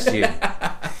made last year.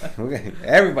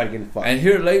 Everybody getting fucked. And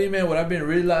here lately, man, what I've been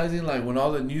realizing, like when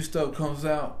all the new stuff comes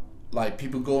out, like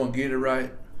people go and get it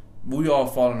right. We all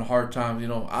fall in hard times,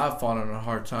 I've fallen in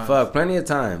hard times. Fuck, plenty of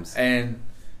times. And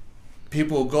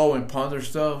people go and pawn their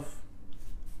stuff.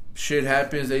 Shit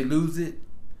happens, they lose it.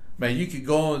 Man, you could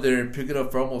go in there and pick it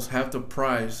up for almost half the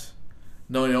price.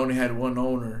 No, they only had one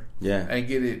owner. Yeah. And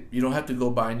get it. You don't have to go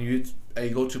buy new. Hey,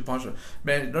 go to a pawn shop.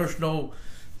 Man, there's no.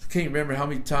 Can't remember how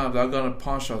many times I've gone to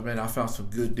pawn shops. Man, I found some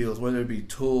good deals. Whether it be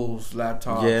tools,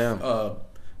 laptops,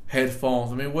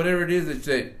 headphones. I mean, whatever it is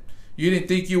that you didn't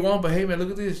think you want, but hey, man, look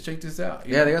at this. Check this out.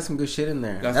 Yeah, they got some good shit in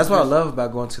there. That's what I love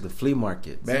about going to the flea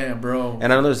markets. Man, bro.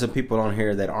 And I know there's some people on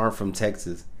here that aren't from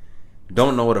Texas,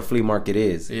 don't know what a flea market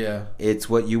is. Yeah. It's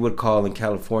what you would call in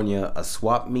California a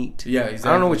swap meet. Yeah, exactly.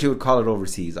 I don't know what you would call it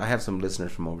overseas. I have some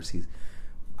listeners from overseas.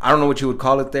 I don't know what you would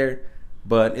call it there,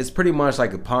 but it's pretty much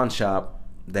like a pawn shop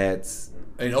that's...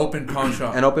 An open pawn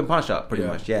shop. An open pawn shop, pretty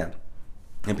much, yeah.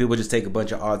 And people just take a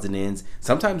bunch of odds and ends,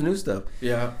 sometimes new stuff.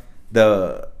 Yeah.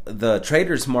 The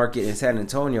traders market in San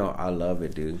Antonio, I love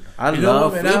it, dude. I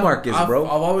love flea markets, bro.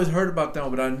 I've always heard about them,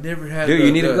 but I never had. Dude,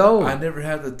 you need to go. I never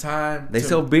had the time. They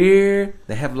sell beer.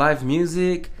 They have live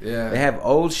music. Yeah. They have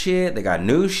old shit. They got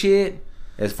new shit.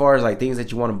 As far as like things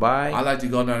that you want to buy, I like to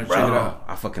go down and check it out.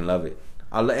 I fucking love it.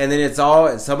 And then it's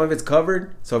all, some of it's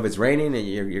covered, so if it's raining and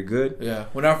you're good. Yeah.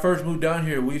 When I first moved down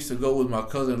here, we used to go with my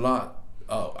cousin Lot.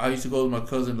 I used to go with my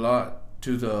cousin Lot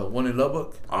to the one in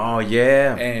Lubbock. Oh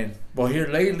yeah. And here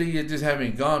lately it just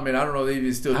haven't gone, man. I don't know if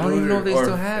it's still. I don't even know if they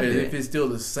still have it. If it's still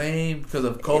the same because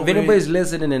of COVID. If anybody's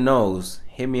listening and knows,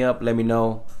 hit me up. Let me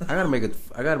know. I gotta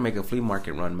make a flea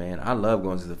market run, man. I love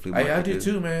going to the flea market. I do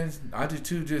too, man. I do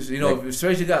too. Just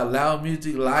especially got loud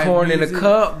music, live corn music. in a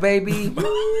cup, baby.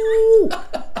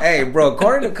 Hey, bro,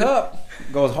 corn in a cup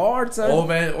goes hard, son. Oh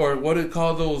man, or what do they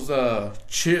call those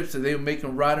chips that they make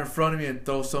them right in front of me and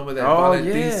throw some of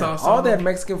that sauce all that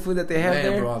Mexican food that they have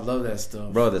there. Bro, I love that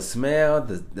stuff. Bro, the smell,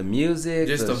 the music,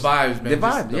 just the vibes, man. The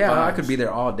vibes, I could be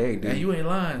there all day, dude. Yeah, you ain't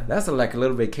lying. That's like a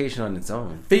little vacation on its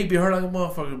own. Feet be hurt like a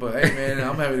motherfucker, but hey, man,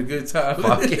 I'm having a good time.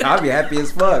 Fuck yeah, I'll be happy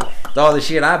as fuck with all the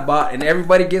shit I bought, and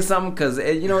everybody gets something because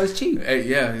it's cheap. Hey,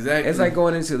 yeah, exactly. It's like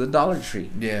going into the Dollar Tree.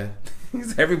 Yeah,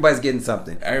 everybody's getting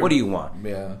something. What do you want?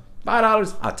 Yeah.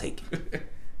 $5, I'll take it.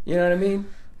 You know what I mean?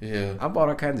 Yeah. I bought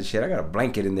all kinds of shit. I got a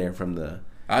blanket in there from the...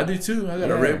 I do too. I got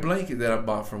a red blanket that I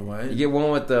bought from one. You get one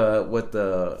with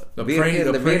the beer praying,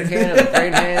 can, the beer can, the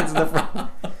praying hands in the front.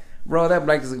 Bro, that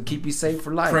blanket's gonna keep you safe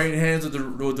for life. Praying hands with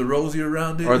the rosy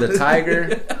around it. Or the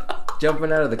tiger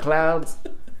jumping out of the clouds.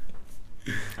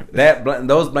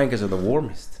 Those blankets are the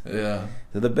warmest. Yeah.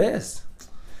 They're the best.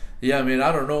 Yeah, I mean,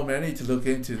 I don't know, man. I need to look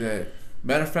into that.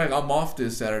 Matter of fact, I'm off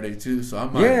this Saturday too, so I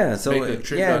might make a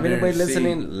trip down if there anybody and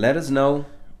listening, let us know.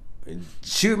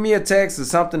 Shoot me a text or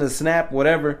something to snap,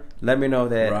 whatever. Let me know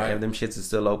that them shits are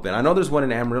still open. I know there's one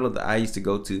in Amarillo that I used to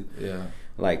go to. Yeah.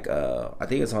 Like, I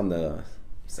think it's I want to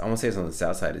say it's on the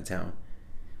south side of town.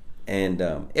 And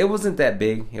it wasn't that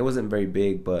big. It wasn't very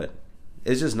big, but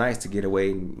it's just nice to get away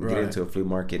and get into a flea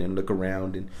market and look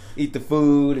around and eat the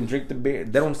food and drink the beer.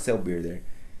 They don't sell beer there.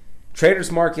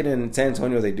 Traders Market in San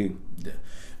Antonio, they do. Yeah.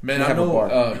 Man, I know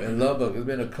in Lubbock, it's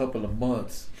been a couple of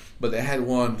months, but they had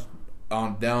one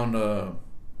on down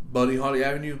Buddy Holly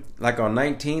Avenue. Like on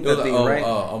 19th, I think,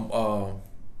 right?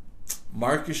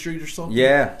 Market Street or something.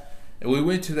 Yeah. And we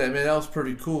went to that, man. That was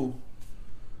pretty cool.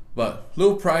 But a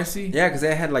little pricey. Yeah, because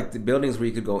they had like the buildings where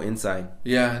you could go inside.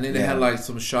 Yeah, and then they had like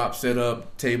some shops set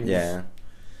up, tables. Yeah.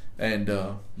 And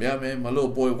yeah, man, my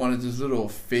little boy wanted this little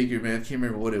figure, man. I can't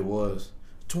remember what it was.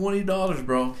 $20,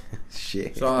 bro.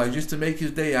 Shit. So like, just to make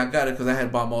his day, I got it because I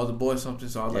had bought my other boy something.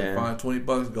 So I was like, fine,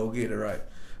 $20, go get it, right?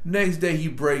 Next day he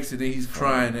breaks it and he's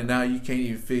crying, and now you can't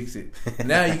even fix it.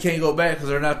 Now you can't go back because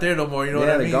they're not there no more. You know what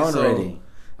I mean? They're gone already.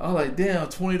 I was like, damn,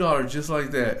 $20 just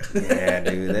like that. Yeah,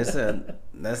 dude,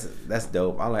 that's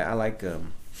dope. I like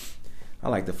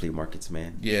the flea markets,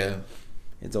 man. Yeah.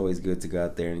 It's always good to go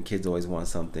out there, and kids always want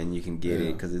something. You can get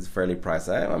it because it's fairly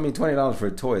pricey. I mean, $20 for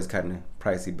a toy is kind of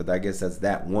pricey, but I guess that's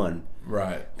that one.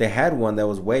 Right. They had one that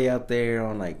was way out there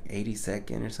on like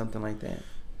 82nd or something like that.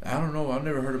 I don't know. I've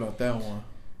never heard about that one.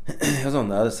 It was on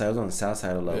the other side. It was on the south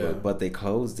side of Lubbock, but they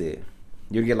closed it.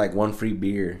 You'd get like one free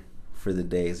beer for the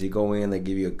day. So you go in, they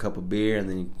give you a cup of beer, and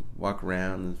then you walk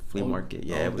around the flea market.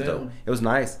 Yeah, it was dope. It was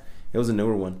nice. It was a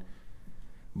newer one,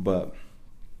 but.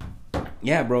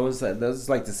 Yeah, bro, those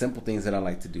are like the simple things that I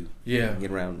like to do. Yeah.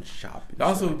 Get around and shop. And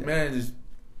also, like man, just,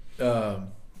 how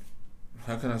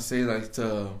can I say, like,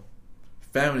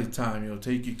 family time, you know,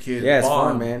 take your kids. Yeah, it's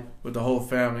fun, man. With the whole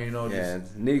family, you know. Yeah,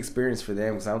 it's a neat experience for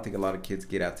them because I don't think a lot of kids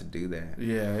get out to do that.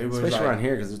 Yeah, it was especially around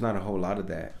here because there's not a whole lot of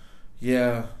that.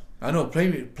 Yeah. I know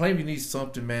Plainview needs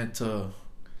something, man,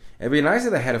 It'd be nice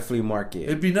if they had a flea market.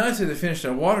 It'd be nice if they finished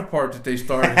that water park that they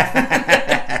started.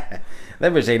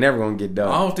 That bitch ain't never gonna get done.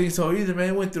 I don't think so either,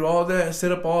 man. Went through all that,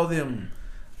 set up all them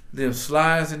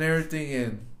slides and everything,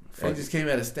 and they just came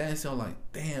at a standstill. I'm like,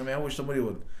 damn, man, I wish somebody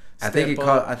would I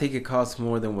think it costs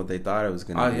more than what they thought it was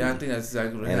going to be. Yeah, I think that's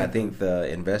exactly what happened. happened. I think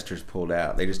the investors pulled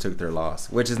out. They just took their loss,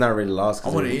 which is not really loss.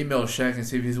 I'm going to email Shaq and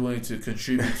see if he's willing to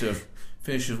contribute to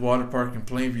finish his water park in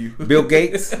Plainview. Bill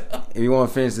Gates, if you want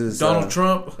to finish this. Donald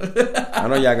Trump. I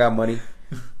know y'all got money.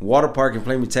 Water park in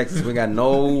Plainview, Texas. We got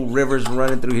no rivers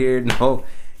running through here. No.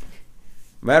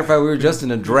 Matter of fact, we were just in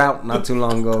a drought not too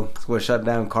long ago. So we shut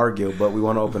down Cargill, but we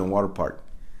want to open a water park.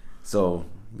 So,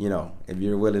 you know, if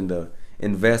you're willing to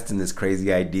invest in this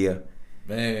crazy idea.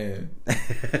 Man.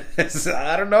 So,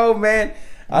 I don't know, man.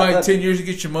 Might 10 years to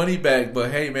get your money back, but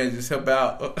hey, man, just help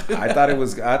out. I thought it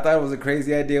was a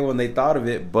crazy idea when they thought of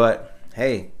it, but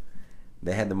hey,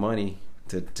 they had the money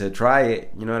to try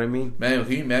it. You know what I mean? Man,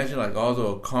 can you imagine like all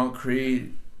the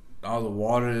concrete, all the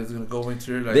water that's gonna go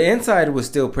into it? Like, the inside was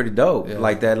still pretty dope. Yeah.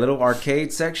 Like that little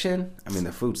arcade section. I mean,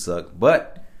 the food sucked,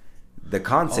 but the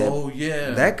concept. Oh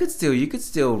yeah, you could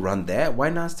still run that. Why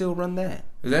not still run that?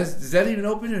 Is that even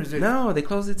open or is it? No, they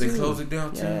closed it. They closed it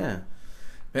down too. Yeah.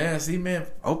 Man, see, man.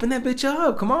 Open that bitch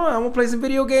up. Come on. I want to play some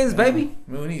video games, baby.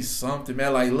 Man, we need something,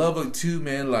 man. Like Lubbock 2,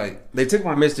 man. Like, they took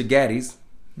my Mr. Gaddy's.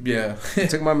 Yeah. They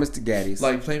took my Mr. Gaddy's.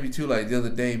 Like, Plainview 2, like, the other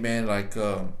day, man, like,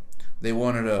 they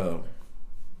wanted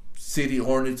city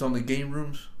ordinance on the game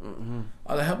rooms. Mm-hmm.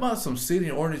 I was like, how about some city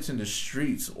ordinance in the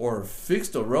streets or fix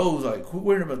the roads? Like, who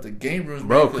worried about the game rooms,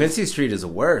 bro? Man, Quincy Street is the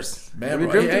worst. Man,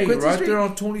 right there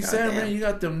on 27, man, you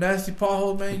got them nasty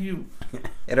potholes, man.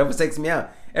 It always takes me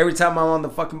out. Every time I'm on the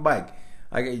fucking bike,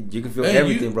 you can feel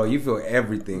everything, bro. You feel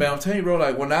everything. Man, I'm telling you, bro,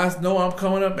 like when I know I'm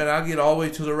coming up and I get all the way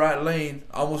to the right lane,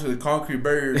 almost to the concrete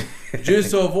barrier,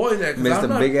 just to avoid that. Miss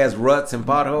them big ass ruts and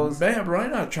potholes. Man, bro,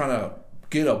 I'm not trying to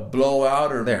get a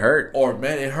blowout or they hurt. Or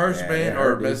man, it hurts, man,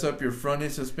 or mess up your front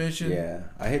end suspension. Yeah,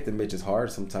 I hit the bitches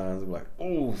hard sometimes. I'm like,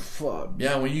 oh fuck.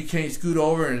 Yeah, when you can't scoot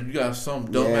over and you got some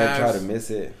dumbass. Try to miss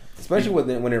it. Especially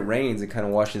when it rains, it kind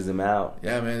of washes them out.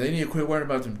 Yeah, man, they need to quit worrying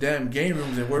about them damn game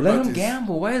rooms and worry Let about them this.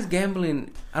 gamble. Why is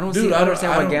gambling? I don't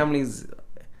understand why gambling's.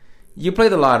 You play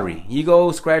the lottery. You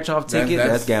go scratch off ticket.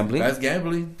 That's gambling. That's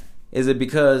gambling. Is it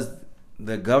because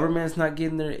the government's not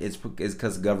getting their? It's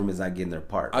because the government's not getting their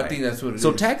part. Right? I think that's what it is.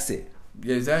 So tax it.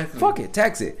 Yeah, exactly. Fuck it,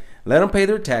 tax it. Let them pay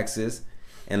their taxes,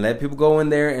 and let people go in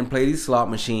there and play these slot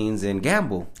machines and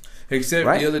gamble. Except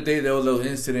the other day there was a little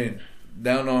incident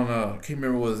down on I can't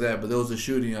remember what was that, but there was a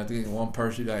shooting. I think one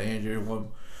person got injured, one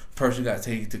person got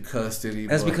taken to custody.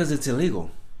 That's because it's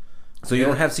illegal. So you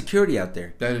don't have security out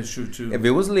there. That is true too. If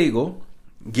it was legal,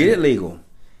 get it legal.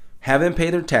 Have them pay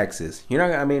their taxes. You're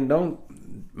not. I mean, don't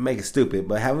make it stupid,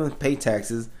 but have them pay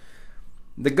taxes.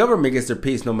 The government gets their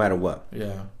piece no matter what.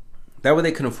 Yeah. That way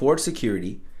they can afford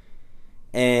security,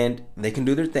 and they can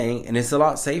do their thing, and it's a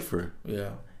lot safer.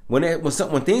 Yeah. When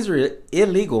things are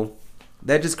illegal,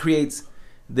 that just creates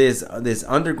this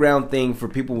underground thing for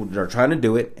people that are trying to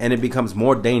do it, and it becomes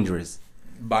more dangerous.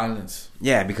 Violence.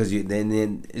 Yeah, because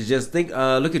then it's just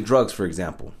look at drugs, for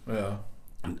example. Yeah.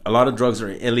 A lot of drugs are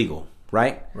illegal,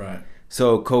 right? Right.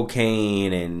 So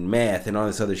cocaine and meth and all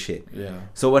this other shit. Yeah.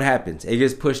 So what happens? It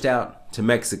gets pushed out to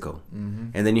Mexico,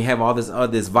 and then you have all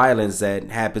this violence that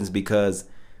happens because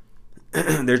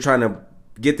they're trying to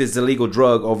get this illegal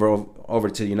drug over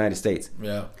to the United States.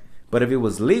 Yeah. But if it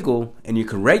was legal and you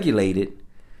can regulate it,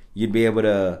 you'd be able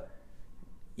to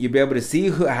see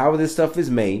how this stuff is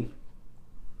made.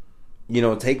 You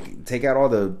know, take out all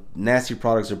the nasty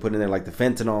products they're putting in there, like the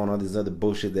fentanyl and all this other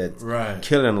bullshit that's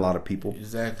killing a lot of people.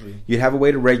 Exactly. You'd have a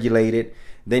way to regulate it.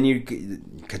 Then you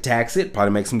could tax it,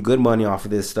 probably make some good money off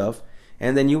of this stuff,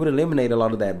 and then you would eliminate a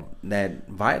lot of that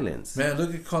violence. Man,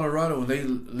 look at Colorado when they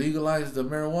legalized the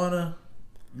marijuana.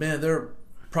 Man, their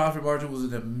profit margin was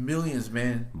in the millions,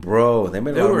 man. Bro, they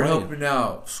were helping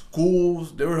out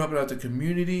schools. They were helping out the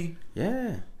community.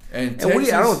 Yeah. And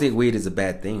weed, I don't think weed is a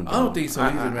bad thing, bro. I don't think so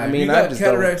either, man. I mean, you got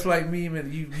cataracts like me, man.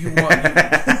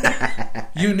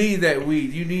 You need that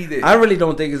weed. You need it. I really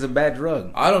don't think it's a bad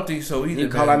drug. I don't think so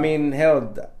either. I mean,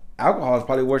 hell, alcohol is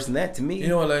probably worse than that to me. You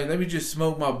know what? Like, let me just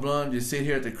smoke my blunt, just sit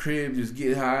here at the crib, just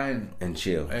get high and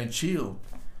chill.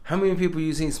 How many people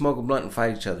you seen smoke a blunt and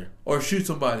fight each other or shoot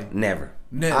somebody? Never.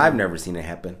 I've never seen it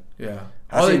happen. Yeah.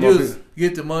 All they do is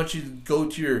get the munchies, go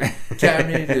to your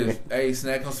cabinet, just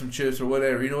snack on some chips or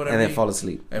whatever. You know what I mean? And then fall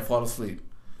asleep.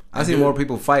 I see more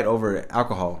people fight over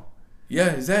alcohol. Yeah,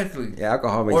 exactly. Yeah,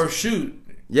 alcohol or shoot.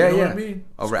 Yeah, you know what I mean?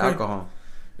 Over alcohol.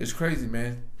 It's crazy,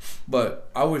 man. But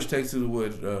I wish Texas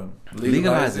would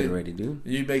legalize it already, dude.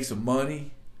 You make some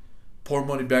money, pour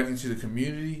money back into the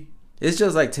community. It's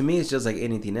just like, to me, it's just like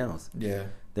anything else. Yeah.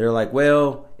 They're like,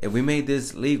 well, if we made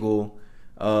this legal,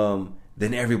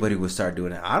 then everybody would start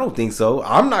doing it. I don't think so.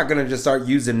 I'm not going to just start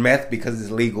using meth because it's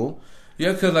legal.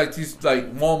 Yeah, because like these,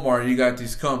 like Walmart, you got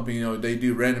these companies, you know, they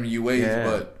do random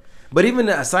UAs, But even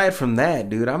aside from that,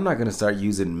 dude, I'm not gonna start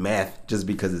using meth just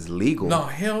because it's legal. No,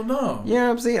 hell no. You know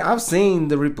what I'm saying? I've seen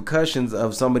the repercussions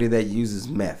of somebody that uses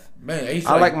meth. Man,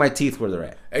 I like my teeth where they're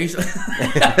at.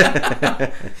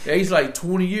 It's like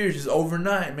 20 years just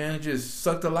overnight, man. It just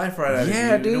sucked the life right out of you.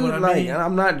 Yeah, dude. You know what like, I mean?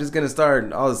 I'm not just gonna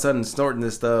start all of a sudden snorting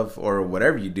this stuff or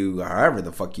whatever you do, however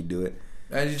the fuck you do it,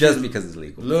 just because it's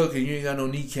legal. Look, and you ain't got no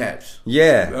kneecaps.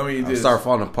 Yeah, I mean, I'll start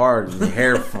falling apart and your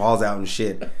hair falls out and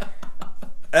shit.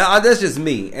 That's just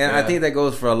me, and I think that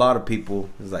goes for a lot of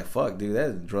people. It's like, fuck, dude,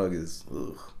 that drug is.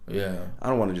 Ugh. Yeah, I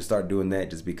don't want to just start doing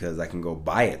that just because I can go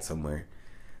buy it somewhere.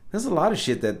 There's a lot of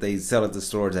shit that they sell at the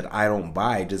stores that I don't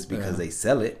buy just because they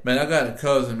sell it. Man, I got a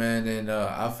cousin, man, and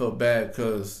I felt bad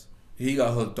because he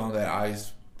got hooked on that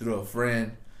ice through a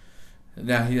friend. And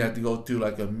now he had to go through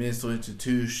like a mental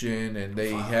institution, and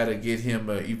they had to get him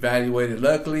evaluated.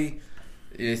 Luckily,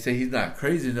 they say he's not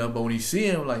crazy enough, but when you see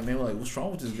him, like, man, like, what's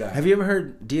wrong with this guy? Have you ever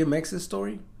heard DMX's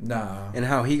story? Nah. And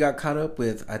how he got caught up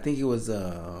with, I think it was,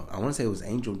 I want to say it was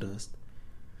angel dust.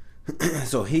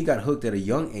 So he got hooked at a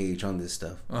young age on this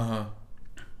stuff.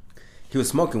 He was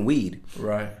smoking weed,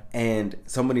 right? And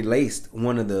somebody laced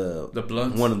one of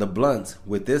the blunts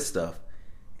with this stuff,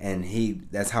 and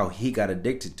that's how he got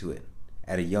addicted to it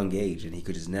at a young age, and he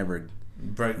could just never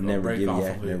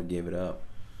give it up.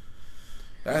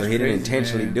 So he didn't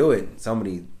intentionally do it.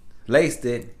 Somebody laced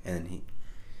it, and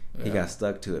he got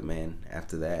stuck to it, man.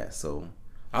 After that, so.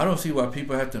 I don't see why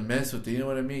people have to mess with it. You know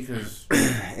what I mean? Because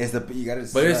you gotta.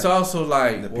 But it's also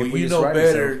like, well, you know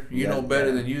better. You know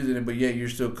better than using it, but yet you're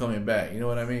still coming back. You know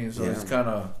what I mean? So it's kind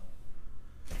of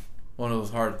one of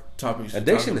those hard topics.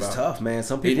 Addiction is tough, man.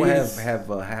 Some people have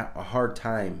a hard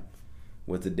time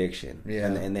with addiction. Yeah,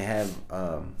 and they have.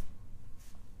 I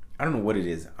don't know what it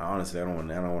is. Honestly, I don't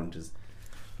want to just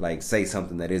like say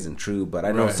something that isn't true. But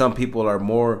I know some people are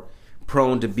more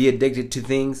prone to be addicted to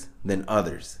things than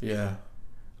others. Yeah.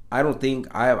 I don't think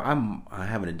I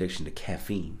have an addiction to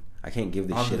caffeine. I can't give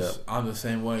this shit up. I'm the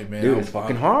same way, man. Dude, it's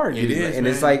fucking hard. It is, and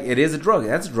it's like it is a drug.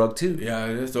 That's a drug too. Yeah,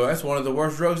 it is. So that's one of the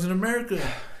worst drugs in America.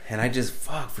 And I just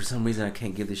for some reason I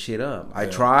can't give this shit up. I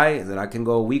try, and then I can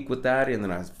go a week without it, and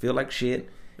then I feel like shit,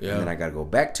 and then I gotta go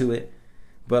back to it.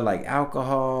 But like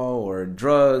alcohol or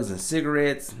drugs and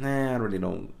cigarettes, I really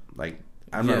don't like.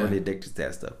 I'm not really addicted to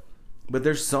that stuff. But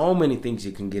there's so many things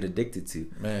you can get addicted to.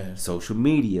 Man. Social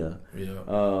media.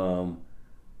 Yeah.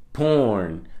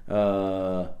 Porn.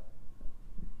 What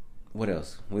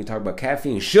else? We talk about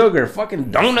caffeine. Sugar.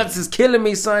 Fucking donuts is killing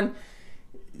me, son.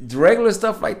 Regular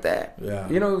stuff like that. Yeah.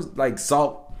 You know, like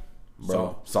salt.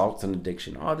 Bro. Salt's an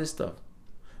addiction. All this stuff.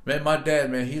 Man, my dad,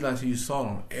 man, he likes to use salt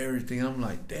on everything. I'm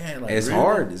like, damn. Like, it's really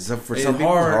hard. For some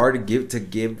people, it's hard to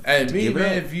give. And me,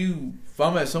 man, if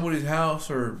I'm at somebody's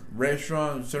house or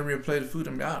restaurant, serving me a plate of food,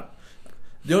 I'm out.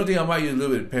 The only thing I might use a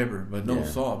little bit of pepper, but no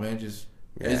salt, man. Just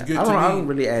it's good to me. I don't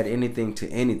really add anything to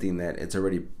anything that it's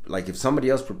already like. If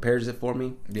somebody else prepares it for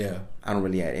me, I don't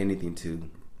really add anything to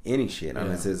any shit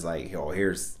unless it's like, oh,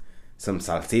 here's some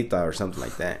salsita or something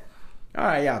like that. All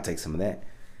right, I'll take some of that.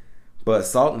 But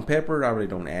salt and pepper, I really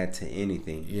don't add to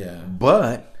anything. Yeah.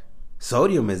 But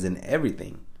sodium is in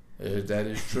everything. That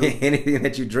is true. Anything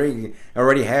that you drink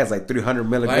already has like 300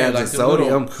 milligrams of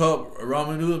sodium. Cup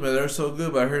ramen noodles, man, they're so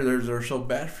good, but I heard they're so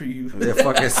bad for you. They're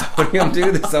fucking sodium,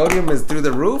 dude. The sodium is through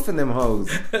the roof in them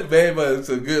hoes. Man, but it's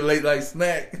a good late night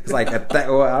snack. It's like I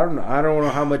don't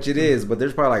know how much it is, but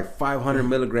there's probably like 500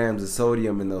 milligrams of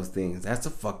sodium in those things. That's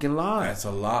a fucking lot. That's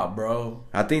a lot, bro.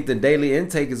 I think the daily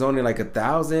intake is only like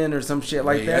 1,000 or some shit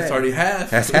like that. That's already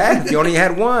half. That's half. You only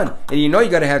had one, and you know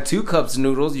you got to have 2 cups of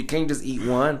noodles. You can't just eat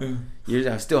one.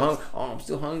 You're still hungry. Oh, I'm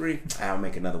still hungry. I'll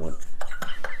make another one.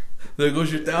 There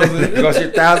goes your 1,000. There goes your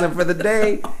 1,000 for the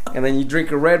day, and then you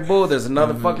drink a Red Bull. There's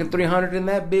another fucking 300 in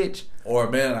that bitch. Or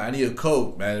man, I need a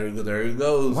Coke. Man, there it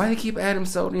goes. Why do they keep adding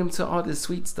sodium to all this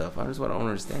sweet stuff? I just want to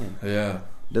understand. Yeah.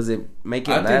 Does it make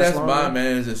it? I think that's mine,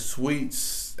 man. Is the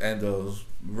sweets and those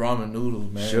ramen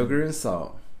noodles, man. Sugar and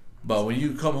salt. But when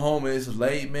you come home and it's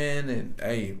late, man, and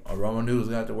hey, a ramen noodles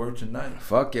got to work tonight.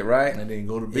 Fuck it, right? And then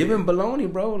go to bed. Even bologna,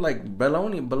 bro. Like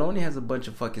bologna has a bunch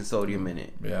of fucking sodium in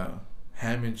it. Yeah.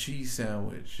 Ham and cheese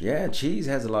sandwich. Yeah, cheese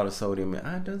has a lot of sodium in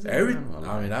it. Does it? I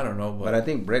don't know, but I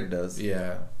think bread does.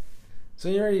 Yeah. So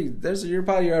you're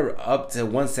probably up to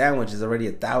one sandwich is already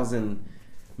 1,000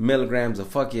 milligrams of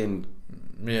fucking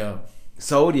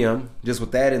sodium just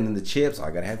with that, and then the chips. I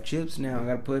gotta have chips now. I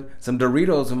gotta put some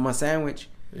Doritos in my sandwich.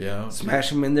 Yeah, smash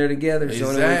them in there together.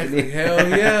 Exactly. Hell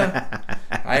yeah.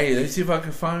 Hey, let's see if I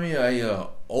can find me a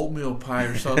oatmeal pie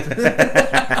or something.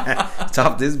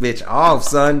 Top this bitch off,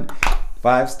 son.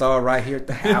 5-star right here at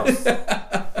the house.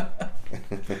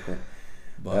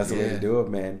 That's the way to do it,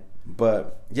 man.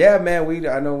 But yeah, man,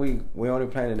 I know we only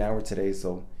planned an hour today,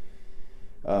 so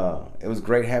it was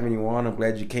great having you on. I'm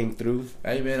glad you came through.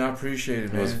 Hey, man, I appreciate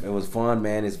it, man. It was fun,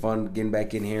 man. It's fun getting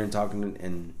back in here and talking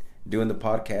and doing the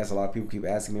podcast. A lot of people keep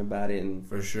asking me about it, and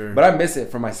for sure. But I miss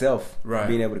it for myself, right?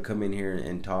 Being able to come in here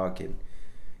and talk and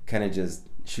kind of just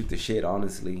shoot the shit,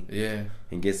 honestly. Yeah.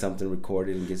 And get something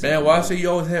recorded and get something. Man, well, I say you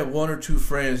always have one or two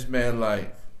friends, man.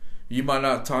 Like you might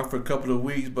not talk for a couple of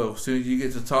weeks, but as soon as you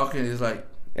get to talking, it's like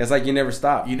you never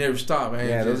stop. You never stop, man.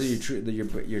 Yeah, those are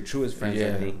your truest friends.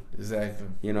 Yeah, I think. Exactly.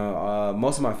 You know,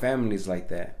 most of my family is like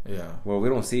that. Yeah. Well, we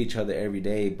don't see each other every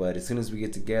day, but as soon as we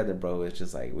get together, bro, it's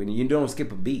just like when you don't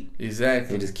skip a beat.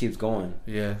 Exactly. It just keeps going.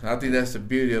 Yeah, I think that's the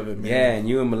beauty of it, man. Yeah, and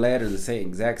you and Millette are the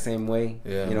exact same way.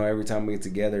 Yeah. You know, every time we get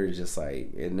together, it's just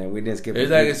like, and then we didn't skip. It's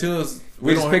like as soon as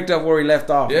we just picked up where we left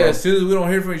off. Yeah, bro. as soon as we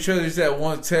don't hear from each other, just that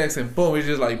one text, and boom, it's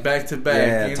just like back to back.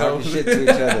 Yeah, you talking shit to each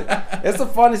other. It's the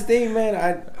funnest thing, man.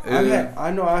 I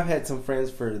know I've had some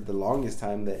friends for the longest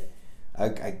time that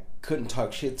I couldn't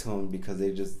talk shit to them because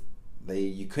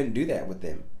you couldn't do that with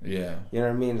them. Yeah, you know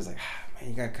what I mean. It's like, man,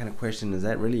 you got to kind of question, is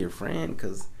that really your friend?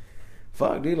 Because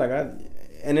fuck, dude,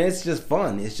 and it's just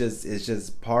fun. It's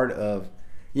just part of,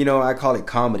 you know, I call it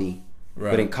comedy.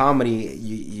 Right. But in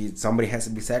comedy, somebody has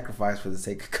to be sacrificed for the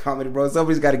sake of comedy, bro.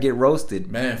 Somebody's got to get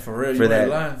roasted, man, for real. For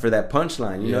that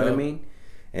punchline. You know what I mean?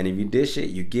 And if you dish it,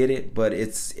 you get it. But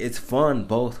it's fun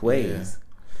both ways. Yeah.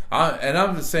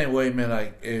 I'm the same way, man.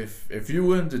 Like if you're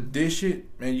willing to dish it,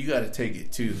 man, you got to take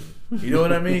it too. You know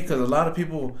what I mean? Because a lot of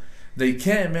people, they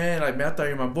can't, man. Like, man, I thought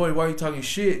you're my boy. Why are you talking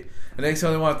shit? And next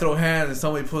time they want to throw hands and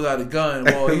somebody pulls out a gun.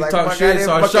 Well, you like, talk shit,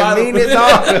 so I shot him.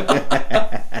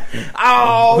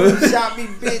 Oh, you shot me,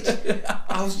 bitch.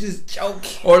 I was just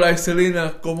joking. Or like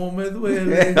Selena, como me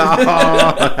duele.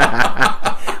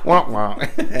 Wah, wah.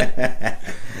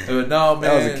 But no, man.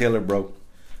 That was a killer, bro.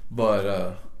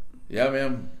 But, yeah,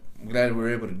 man. I'm glad we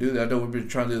were able to do that. I know we've been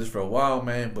trying to do this for a while,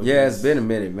 man. But yeah, it's been a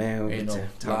minute, man. You know,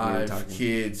 live,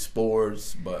 kids,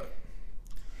 sports, but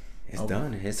it's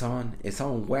done. It's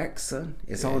on wax, son.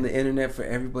 It's on the internet for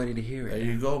everybody to hear it. There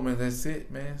you go, man. That's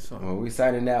it, man. So, well, we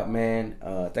signing out, man.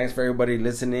 Thanks for everybody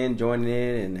listening, joining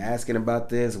in, and asking about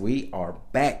this. We are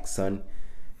back, son.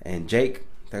 And Jake,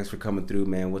 thanks for coming through,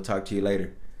 man. We'll talk to you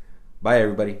later. Bye,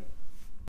 everybody.